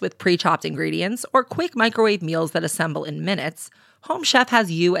 oven-ready kits with pre-chopped ingredients, or quick microwave meals that assemble in minutes, Home Chef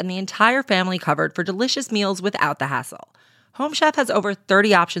has you and the entire family covered for delicious meals without the hassle. Home Chef has over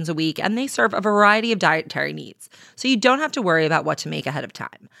 30 options a week, and they serve a variety of dietary needs, so you don't have to worry about what to make ahead of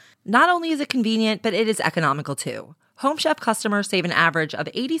time. Not only is it convenient, but it is economical too. Home Chef customers save an average of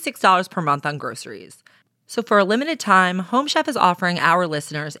 $86 per month on groceries. So for a limited time, Home Chef is offering our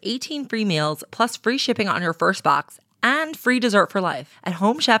listeners 18 free meals plus free shipping on your first box and free dessert for life at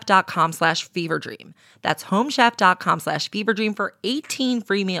homechef.com/feverdream. That's homechef.com/feverdream for 18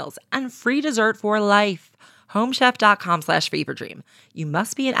 free meals and free dessert for life. homechef.com/feverdream. You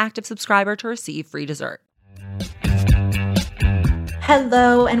must be an active subscriber to receive free dessert.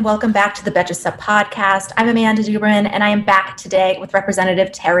 Hello and welcome back to the Betches Sup podcast. I'm Amanda Dubrin and I am back today with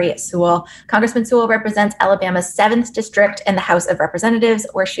Representative Terri Sewell. Congressman Sewell represents Alabama's 7th District in the House of Representatives,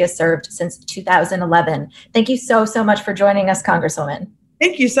 where she has served since 2011. Thank you so much for joining us, Congresswoman.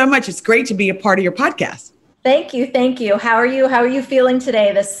 Thank you so much. It's great to be a part of your podcast. Thank you. How are you feeling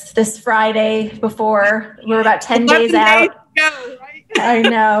today, this Friday before we're about 10 days out? Go, right? I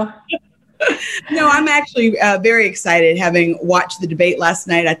know. No, I'm actually very excited. Having watched the debate last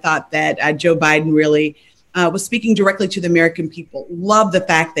night, I thought that Joe Biden really was speaking directly to the American people. Love the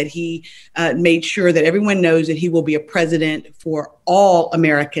fact that he made sure that everyone knows that he will be a president for all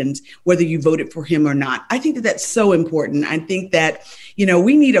Americans, whether you voted for him or not. I think that that's so important. I think that,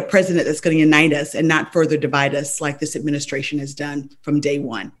 we need a president that's going to unite us and not further divide us like this administration has done from day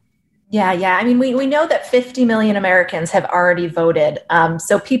one. Yeah. I mean, we know that 50 million Americans have already voted.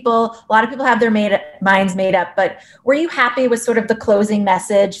 So a lot of people have their minds made up. But were you happy with sort of the closing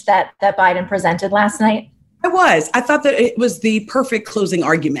message that Biden presented last night? I thought that it was the perfect closing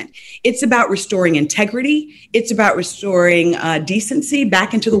argument. It's about restoring integrity. It's about restoring decency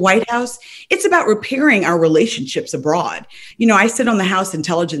back into the White House. It's about repairing our relationships abroad. I sit on the House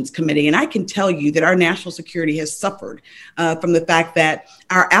Intelligence Committee, and I can tell you that our national security has suffered from the fact that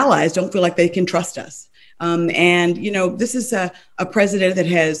our allies don't feel like they can trust us. This is a president that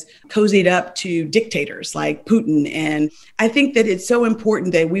has cozied up to dictators like Putin. And I think that it's so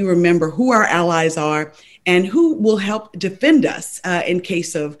important that we remember who our allies are and who will help defend us in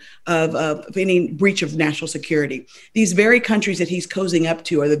case of any breach of national security. These very countries that he's cozying up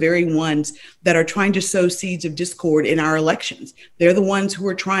to are the very ones that are trying to sow seeds of discord in our elections. They're the ones who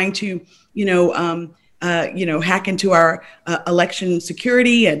are trying to, hack into our election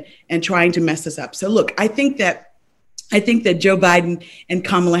security and trying to mess us up. So look, I think that Joe Biden and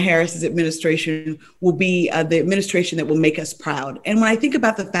Kamala Harris's administration will be the administration that will make us proud. And when I think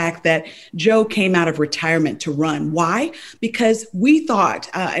about the fact that Joe came out of retirement to run, why? Because we thought,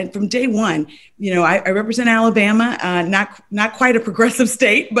 and from day one, I represent Alabama, not quite a progressive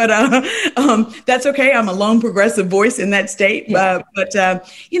state, but that's okay. I'm a lone progressive voice in that state. Yeah. I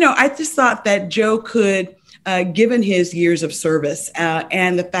just thought that Joe could, given his years of service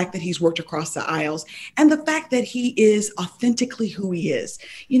and the fact that he's worked across the aisles and the fact that he is authentically who he is.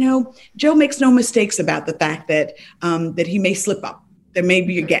 Joe makes no mistakes about the fact that that he may slip up. There may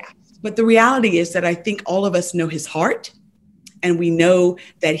be a gap. But the reality is that I think all of us know his heart, and we know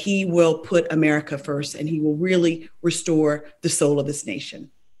that he will put America first and he will really restore the soul of this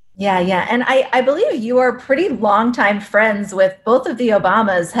nation. Yeah. And I believe you are pretty longtime friends with both of the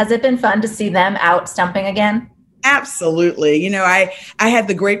Obamas. Has it been fun to see them out stumping again? Absolutely. I had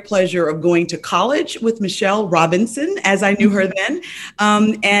the great pleasure of going to college with Michelle Robinson, as I knew her then,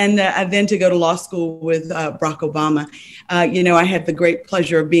 and then to go to law school with Barack Obama. I had the great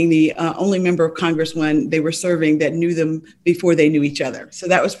pleasure of being the only member of Congress when they were serving that knew them before they knew each other. So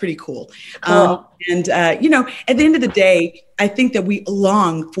that was pretty cool. At the end of the day, I think that we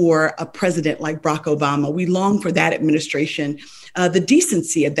long for a president like Barack Obama. We long for that administration, the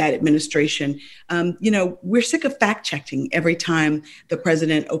decency of that administration. We're sick of fact checking every time the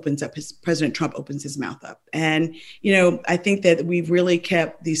President Trump opens his mouth up. And, I think that we've really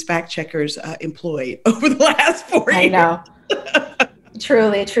kept these fact checkers employed over the last 4 years. I know.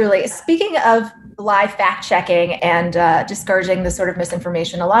 Truly. Speaking of live fact checking and discouraging the sort of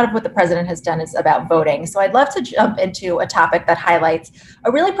misinformation, a lot of what the president has done is about voting. So I'd love to jump into a topic that highlights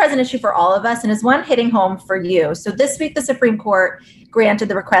a really present issue for all of us and is one hitting home for you. So this week, the Supreme Court granted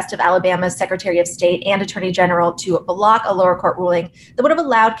the request of Alabama's Secretary of State and Attorney General to block a lower court ruling that would have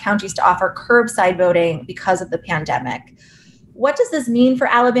allowed counties to offer curbside voting because of the pandemic. What does this mean for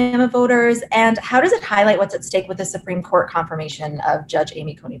Alabama voters, and how does it highlight what's at stake with the Supreme Court confirmation of Judge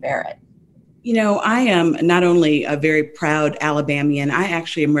Amy Coney Barrett? You know, I am not only a very proud Alabamian, I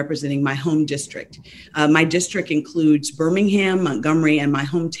actually am representing my home district. My district includes Birmingham, Montgomery, and my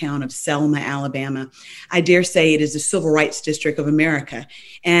hometown of Selma, Alabama. I dare say it is the civil rights district of America.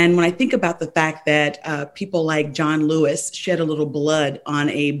 And when I think about the fact that people like John Lewis shed a little blood on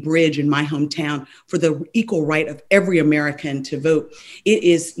a bridge in my hometown for the equal right of every American to vote, it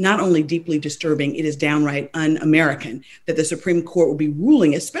is not only deeply disturbing, it is downright un-American that the Supreme Court will be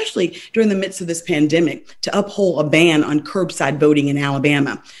ruling, especially during the midst of this pandemic, to uphold a ban on curbside voting in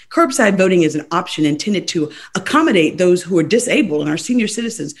Alabama. Curbside voting is an option intended to accommodate those who are disabled and our senior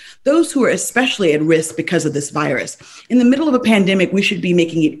citizens, those who are especially at risk because of this virus. In the middle of a pandemic, we should be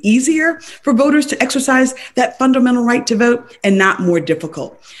making it easier for voters to exercise that fundamental right to vote and not more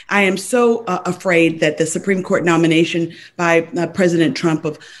difficult. I am so afraid that the Supreme Court nomination by President Trump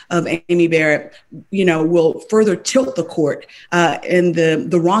of Amy Barrett, will further tilt the court in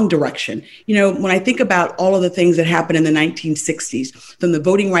the wrong direction. When I think about all of the things that happened in the 1960s, from the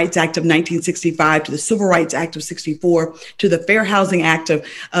Voting Rights Act of 1965 to the Civil Rights Act of 64 to the Fair Housing Act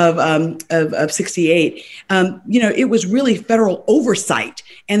of 68, it was really federal oversight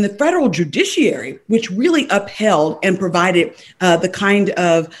and the federal judiciary, which really upheld and provided the kind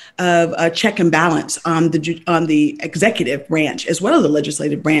of check and balance on the executive branch as well as the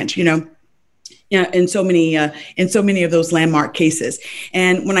legislative branch. In so many of those landmark cases.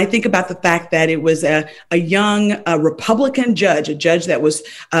 And when I think about the fact that it was a young Republican judge, a judge that was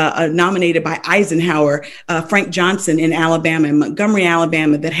nominated by Eisenhower, Frank Johnson in Alabama, in Montgomery,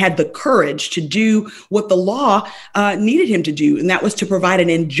 Alabama, that had the courage to do what the law needed him to do, and that was to provide an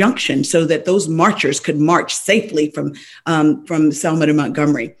injunction so that those marchers could march safely from Selma to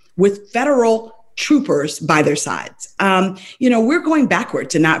Montgomery with federal troopers by their sides. We're going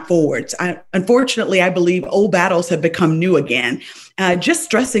backwards and not forwards. Unfortunately, I believe old battles have become new again. Just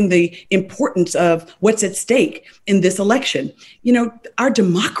stressing the importance of what's at stake in this election. Our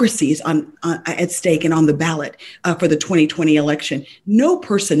democracy is at stake and on the ballot for the 2020 election. No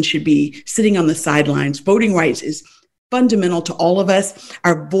person should be sitting on the sidelines. Voting rights is fundamental to all of us.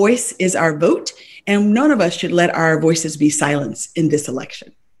 Our voice is our vote, and none of us should let our voices be silenced in this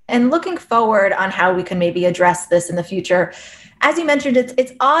election. And looking forward on how we can maybe address this in the future, as you mentioned,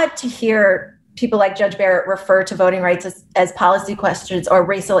 it's odd to hear people like Judge Barrett refer to voting rights as policy questions or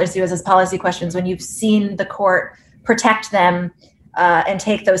racial issues as policy questions when you've seen the court protect them and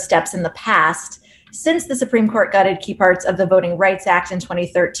take those steps in the past. Since the Supreme Court gutted key parts of the Voting Rights Act in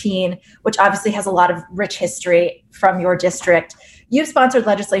 2013, which obviously has a lot of rich history from your district, you've sponsored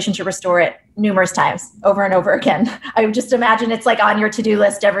legislation to restore it numerous times, over and over again. I would just imagine it's like on your to-do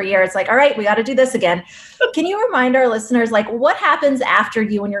list every year. It's like, all right, we got to do this again. Can you remind our listeners, what happens after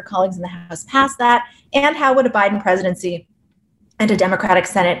you and your colleagues in the House pass that? And how would a Biden presidency and a Democratic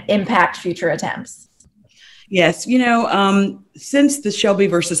Senate impact future attempts? Yes. Since the Shelby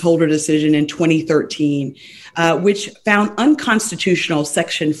versus Holder decision in 2013, which found unconstitutional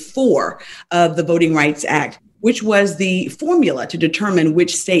Section 4 of the Voting Rights Act, which was the formula to determine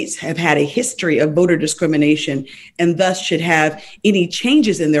which states have had a history of voter discrimination and thus should have any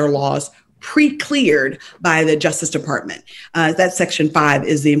changes in their laws pre-cleared by the Justice Department. That Section 5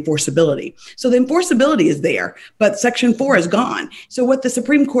 is the enforceability. So the enforceability is there, but Section 4 is gone. So what the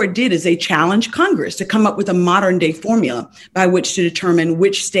Supreme Court did is they challenged Congress to come up with a modern day formula by which to determine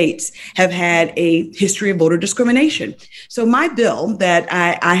which states have had a history of voter discrimination. So my bill that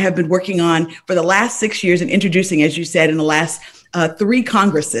I have been working on for the last 6 years and introducing, as you said, in the last 3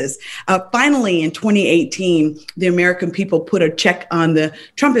 Congresses. Finally, in 2018, the American people put a check on the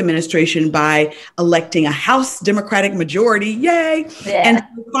Trump administration by electing a House Democratic majority. Yay! Yeah. And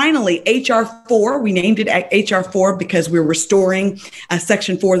finally, H.R. 4, we named it H.R. 4 because we're restoring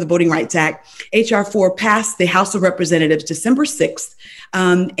Section 4 of the Voting Rights Act. H.R. 4 passed the House of Representatives December 6th.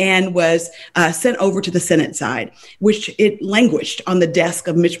 And was sent over to the Senate side, which it languished on the desk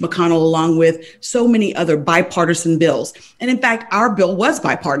of Mitch McConnell, along with so many other bipartisan bills. And in fact, our bill was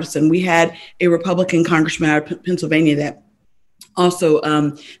bipartisan. We had a Republican congressman out of Pennsylvania that also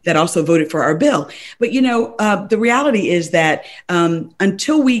voted for our bill. But, the reality is that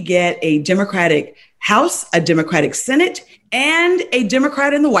until we get a Democratic House, a Democratic Senate, and a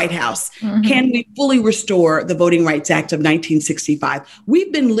Democrat in the White House, can we fully restore the Voting Rights Act of 1965?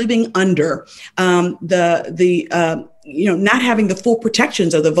 We've been living under the not having the full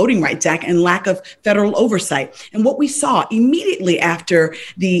protections of the Voting Rights Act and lack of federal oversight. And what we saw immediately after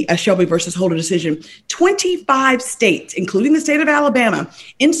the Shelby versus Holder decision, 25 states, including the state of Alabama,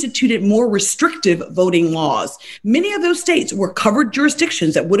 instituted more restrictive voting laws. Many of those states were covered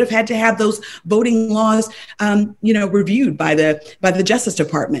jurisdictions that would have had to have those voting laws, reviewed by the Justice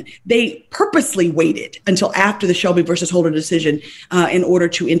Department. They purposely waited until after the Shelby versus Holder decision in order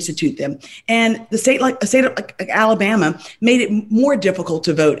to institute them. And a state like Alabama made it more difficult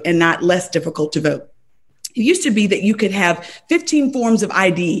to vote and not less difficult to vote. It used to be that you could have 15 forms of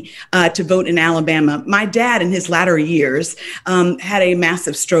ID to vote in Alabama. My dad, in his latter years, had a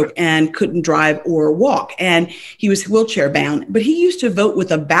massive stroke and couldn't drive or walk, and he was wheelchair bound. But he used to vote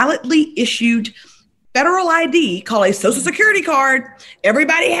with a validly issued federal ID called a Social Security card.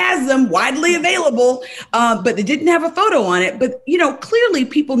 Everybody has them, widely available, but they didn't have a photo on it. But, clearly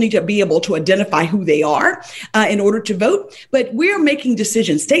people need to be able to identify who they are in order to vote. But we're making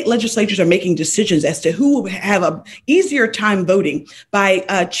decisions. State legislatures are making decisions as to who will have an easier time voting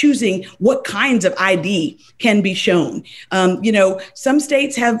by choosing what kinds of ID can be shown. Some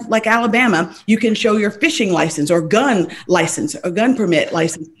states have, like Alabama, you can show your fishing license or gun license or gun permit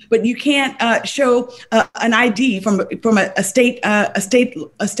license, but you can't show an ID from a state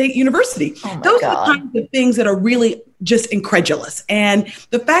university. Those are the kinds of things that are really just incredulous. And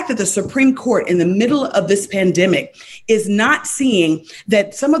the fact that the Supreme Court in the middle of this pandemic is not seeing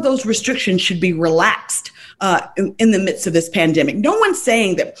that some of those restrictions should be relaxed in the midst of this pandemic. No one's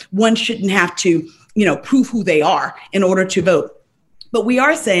saying that one shouldn't have to, prove who they are in order to vote. But we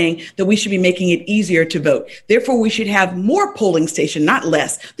are saying that we should be making it easier to vote. Therefore, we should have more polling stations, not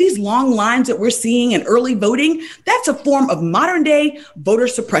less. These long lines that we're seeing in early voting, that's a form of modern day voter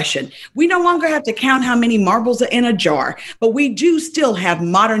suppression. We no longer have to count how many marbles are in a jar, but we do still have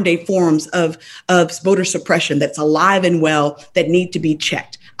modern day forms of voter suppression that's alive and well that need to be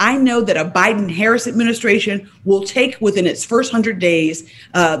checked. I know that a Biden-Harris administration will take within its first 100 days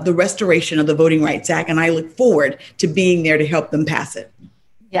the restoration of the Voting Rights Act, and I look forward to being there to help them pass it.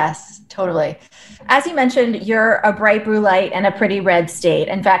 Yes, totally. As you mentioned, you're a bright blue light and a pretty red state.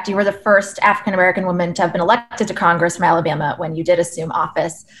 In fact, you were the first African-American woman to have been elected to Congress from Alabama when you did assume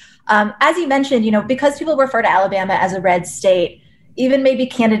office. As you mentioned, because people refer to Alabama as a red state, even maybe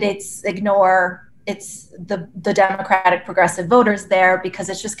candidates ignore it's the Democratic progressive voters there because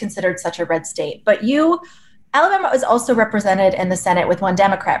it's just considered such a red state. But Alabama is also represented in the Senate with one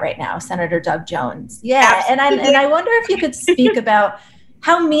Democrat right now, Senator Doug Jones. Yeah, and I wonder if you could speak about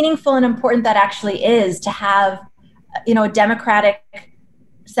how meaningful and important that actually is to have, a Democratic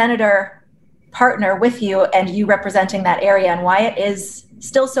senator partner with you and you representing that area, and why it is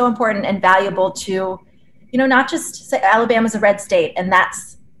still so important and valuable to, not just say Alabama's a red state and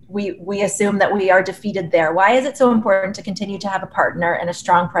that's we assume that we are defeated there. Why is it so important to continue to have a partner and a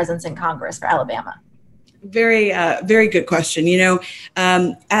strong presence in Congress for Alabama? Very, very good question.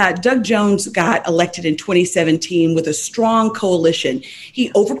 Doug Jones got elected in 2017 with a strong coalition. He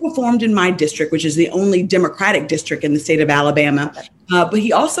overperformed in my district, which is the only Democratic district in the state of Alabama. But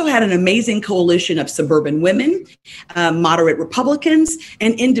he also had an amazing coalition of suburban women, moderate Republicans,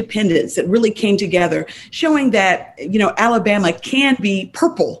 and independents that really came together, showing that, Alabama can be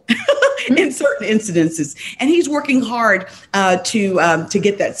purple in certain incidences. And he's working hard to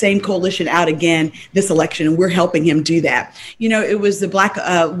get that same coalition out again this election, and we're helping him do that. It was the Black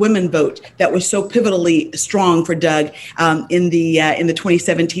women vote that was so pivotally strong for Doug in the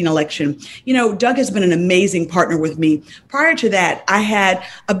 2017 election. Doug has been an amazing partner with me. Prior to that, I had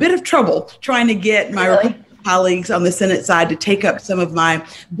a bit of trouble trying to get my Republican colleagues on the Senate side to take up some of my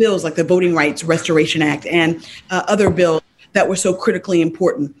bills, like the Voting Rights Restoration Act and other bills that were so critically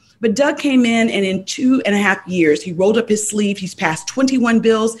important. But Doug came in, and in 2.5 years, he rolled up his sleeve. He's passed 21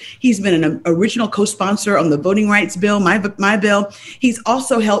 bills. He's been an original co-sponsor on the voting rights bill, my bill. He's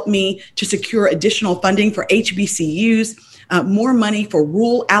also helped me to secure additional funding for HBCUs, more money for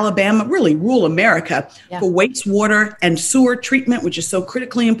rural Alabama, really rural America, for wastewater and sewer treatment, which is so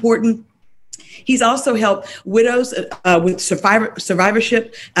critically important. He's also helped widows with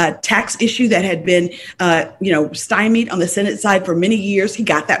survivorship tax issue that had been, stymied on the Senate side for many years. He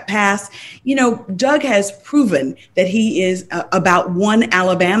got that passed. Doug has proven that he is about one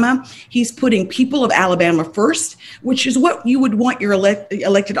Alabama. He's putting people of Alabama first, which is what you would want your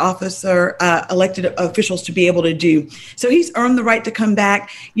elected officer, elected officials to be able to do. So he's earned the right to come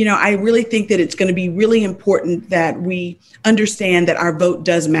back. I really think that it's going to be really important that we understand that our vote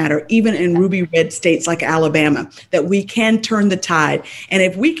does matter, even in ruby red states like Alabama, that we can turn the tide. And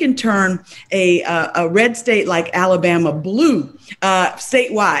if we can turn a red state like Alabama blue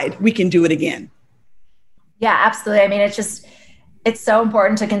statewide, we can do it again. Yeah, absolutely. I mean, it's so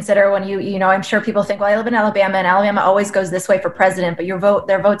important to consider when I'm sure people think, well, I live in Alabama and Alabama always goes this way for president, but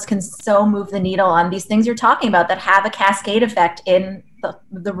their votes can so move the needle on these things you're talking about that have a cascade effect in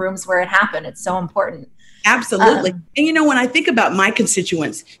the rooms where it happened. It's so important. Absolutely. And when I think about my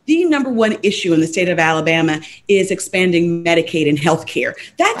constituents, the number one issue in the state of Alabama is expanding Medicaid and healthcare.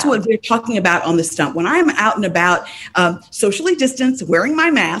 That's what we're talking about on the stump. When I'm out and about, socially distanced, wearing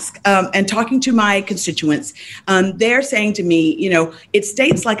my mask, and talking to my constituents, they're saying to me, it's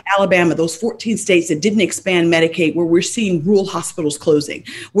states like Alabama, those 14 states that didn't expand Medicaid, where we're seeing rural hospitals closing,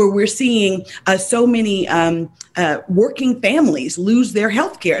 where we're seeing so many working families lose their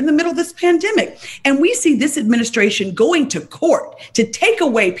healthcare in the middle of this pandemic. And we see this administration going to court to take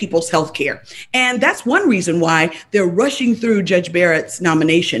away people's health care. And that's one reason why they're rushing through Judge Barrett's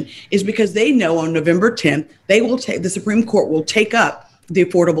nomination, is because they know on November 10th, the Supreme Court will take up the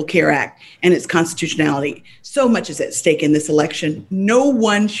Affordable Care Act and its constitutionality. So much is at stake in this election. No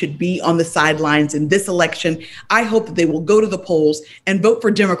one should be on the sidelines in this election. I hope that they will go to the polls and vote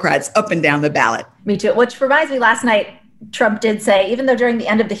for Democrats up and down the ballot. Me too. Which reminds me, last night, Trump did say, even though during the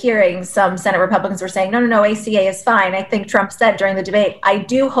end of the hearing, some Senate Republicans were saying, no, ACA is fine. I think Trump said during the debate, I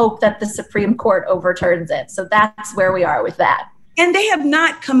do hope that the Supreme Court overturns it. So that's where we are with that. And they have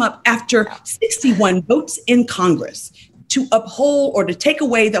not come up after 61 votes in Congress to uphold or to take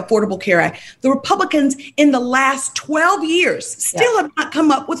away the Affordable Care Act. The Republicans in the last 12 years still have not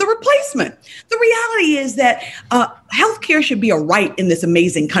come up with a replacement. The reality is that healthcare should be a right in this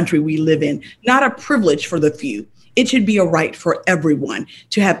amazing country we live in, not a privilege for the few. It should be a right for everyone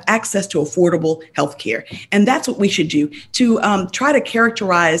to have access to affordable health care. And that's what we should do to try to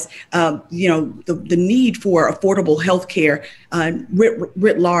characterize, the need for affordable health care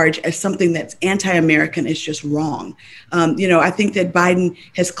writ large as something that's anti-American is just wrong. I think that Biden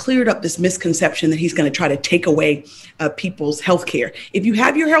has cleared up this misconception that he's going to try to take away people's health care. If you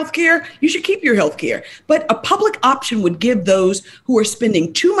have your health care, you should keep your health care. But a public option would give those who are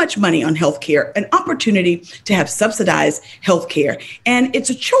spending too much money on health care an opportunity to have subsidized health care. And it's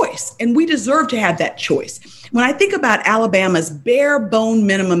a choice, and we deserve to have that choice. When I think about Alabama's bare bone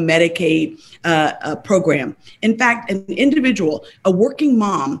minimum Medicaid program, in fact, an individual, a working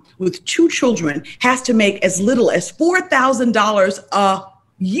mom with 2 children, has to make as little as $4,000 a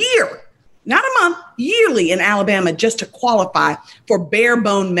year, not a month, yearly in Alabama, just to qualify for bare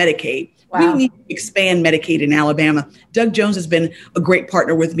bone Medicaid. Wow. We need to expand Medicaid in Alabama. Doug Jones has been a great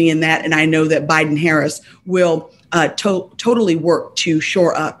partner with me in that, and I know that Biden-Harris will totally work to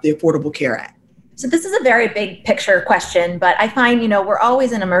shore up the Affordable Care Act. So this is a very big picture question, but I find, we're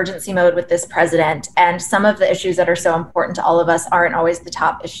always in emergency mode with this president, and some of the issues that are so important to all of us aren't always the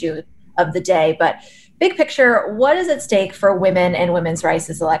top issue of the day. But big picture, what is at stake for women in women's rights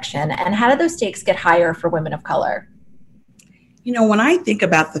this election, and how do those stakes get higher for women of color? When I think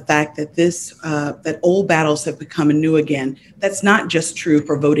about the fact that that old battles have become new again, that's not just true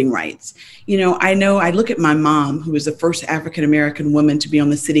for voting rights. I look at my mom, who was the first African-American woman to be on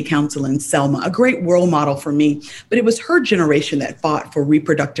the city council in Selma, a great role model for me, but it was her generation that fought for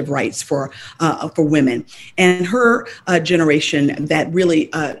reproductive rights for women, and her generation that really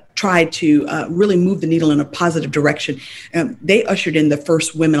tried to really move the needle in a positive direction. They ushered in the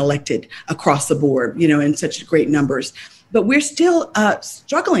first women elected across the board, in such great numbers. But we're still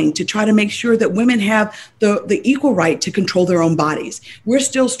struggling to try to make sure that women have the equal right to control their own bodies. We're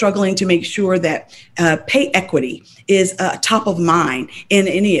still struggling to make sure that pay equity is top of mind in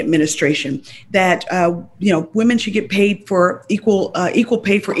any administration, that women should get paid for equal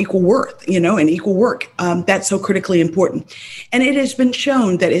pay for equal worth, and equal work. That's so critically important. And it has been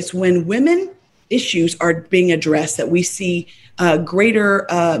shown that it's when women issues are being addressed that we see greater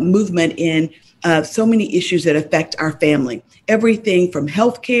movement in so many issues that affect our family, everything from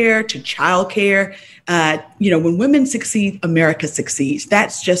healthcare to childcare. When women succeed, America succeeds.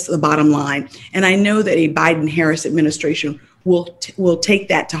 That's just the bottom line. And I know that a Biden-Harris administration will take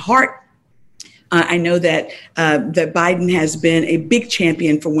that to heart. I know that Biden has been a big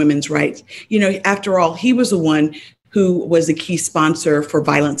champion for women's rights. After all, he was the one who was a key sponsor for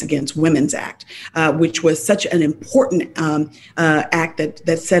Violence Against Women's Act, which was such an important act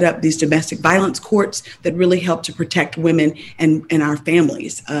that set up these domestic violence courts that really helped to protect women and our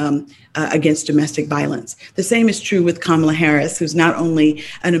families against domestic violence. The same is true with Kamala Harris, who's not only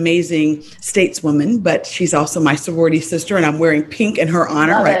an amazing stateswoman, but she's also my sorority sister, and I'm wearing pink in her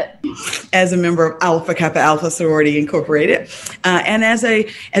honor, as a member of Alpha Kappa Alpha Sorority Incorporated. And as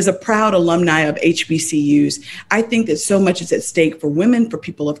a proud alumni of HBCUs, I think think that so much is at stake for women, for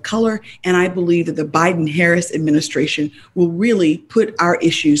people of color, and I believe that the Biden-Harris administration will really put our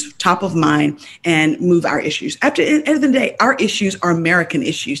issues top of mind and move our issues. At the end of the day, our issues are American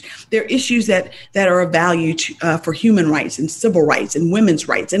issues. They're issues that are of value for human rights and civil rights and women's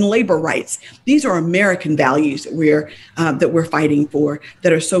rights and labor rights. These are American values that we're fighting for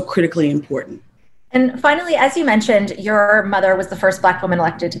that are so critically important. And finally, as you mentioned, your mother was the first Black woman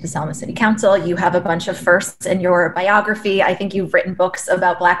elected to the Selma City Council. You have a bunch of firsts in your biography. I think you've written books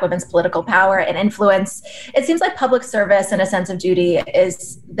about Black women's political power and influence. It seems like public service and a sense of duty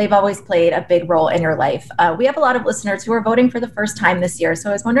they've always played a big role in your life. We have a lot of listeners who are voting for the first time this year.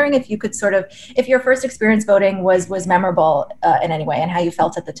 So I was wondering if you could if your first experience voting was memorable in any way and how you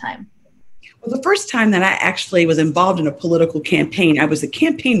felt at the time. Well, the first time that I actually was involved in a political campaign, I was the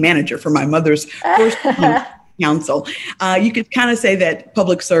campaign manager for my mother's first council. You could kind of say that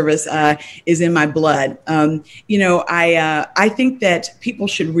public service is in my blood. I think that people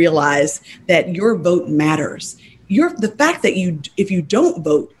should realize that your vote matters. The fact that if you don't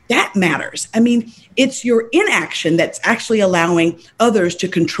vote, that matters. I mean, it's your inaction that's actually allowing others to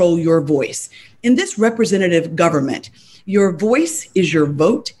control your voice. In this representative government, your voice is your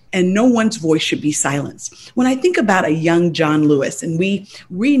vote, and no one's voice should be silenced. When I think about a young John Lewis, and we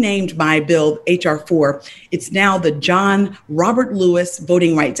renamed my bill H.R. 4, it's now the John Robert Lewis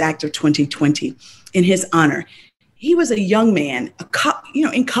Voting Rights Act of 2020 in his honor. He was a young man,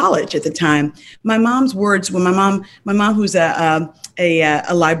 in college at the time. My mom's words, when my mom who's a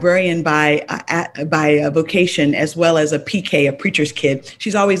librarian by vocation, as well as a PK, a preacher's kid,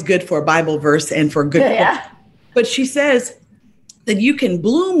 she's always good for a Bible verse and for a good book. But she says that you can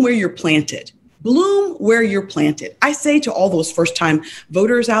bloom where you're planted. Bloom where you're planted. I say to all those first-time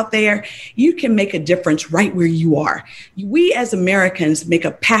voters out there, you can make a difference right where you are. We as Americans make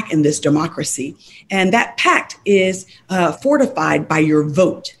a pact in this democracy, and that pact is fortified by your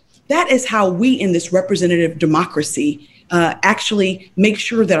vote. That is how we in this representative democracy actually make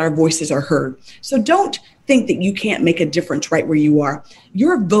sure that our voices are heard. So don't think that you can't make a difference right where you are.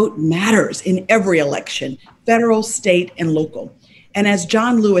 Your vote matters in every election, federal, state, and local. And as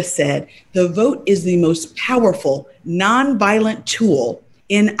John Lewis said, the vote is the most powerful, nonviolent tool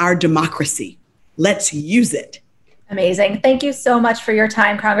in our democracy. Let's use it. Amazing. Thank you so much for your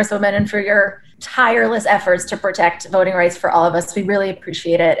time, Congresswoman, and for your tireless efforts to protect voting rights for all of us. We really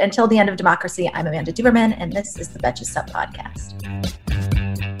appreciate it. Until the end of democracy, I'm Amanda Duberman, and this is the Betches Sup Podcast.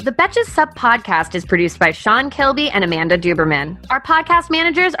 The Betches Sup Podcast is produced by Sean Kilby and Amanda Duberman. Our podcast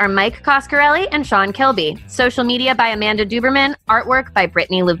managers are Mike Coscarelli and Sean Kilby. Social media by Amanda Duberman. Artwork by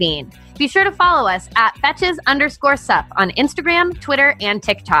Brittany Levine. Be sure to follow us at Betches_Sup on Instagram, Twitter, and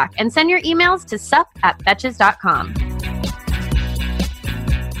TikTok. And send your emails to sup@betches.com.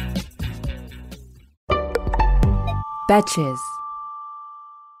 Betches.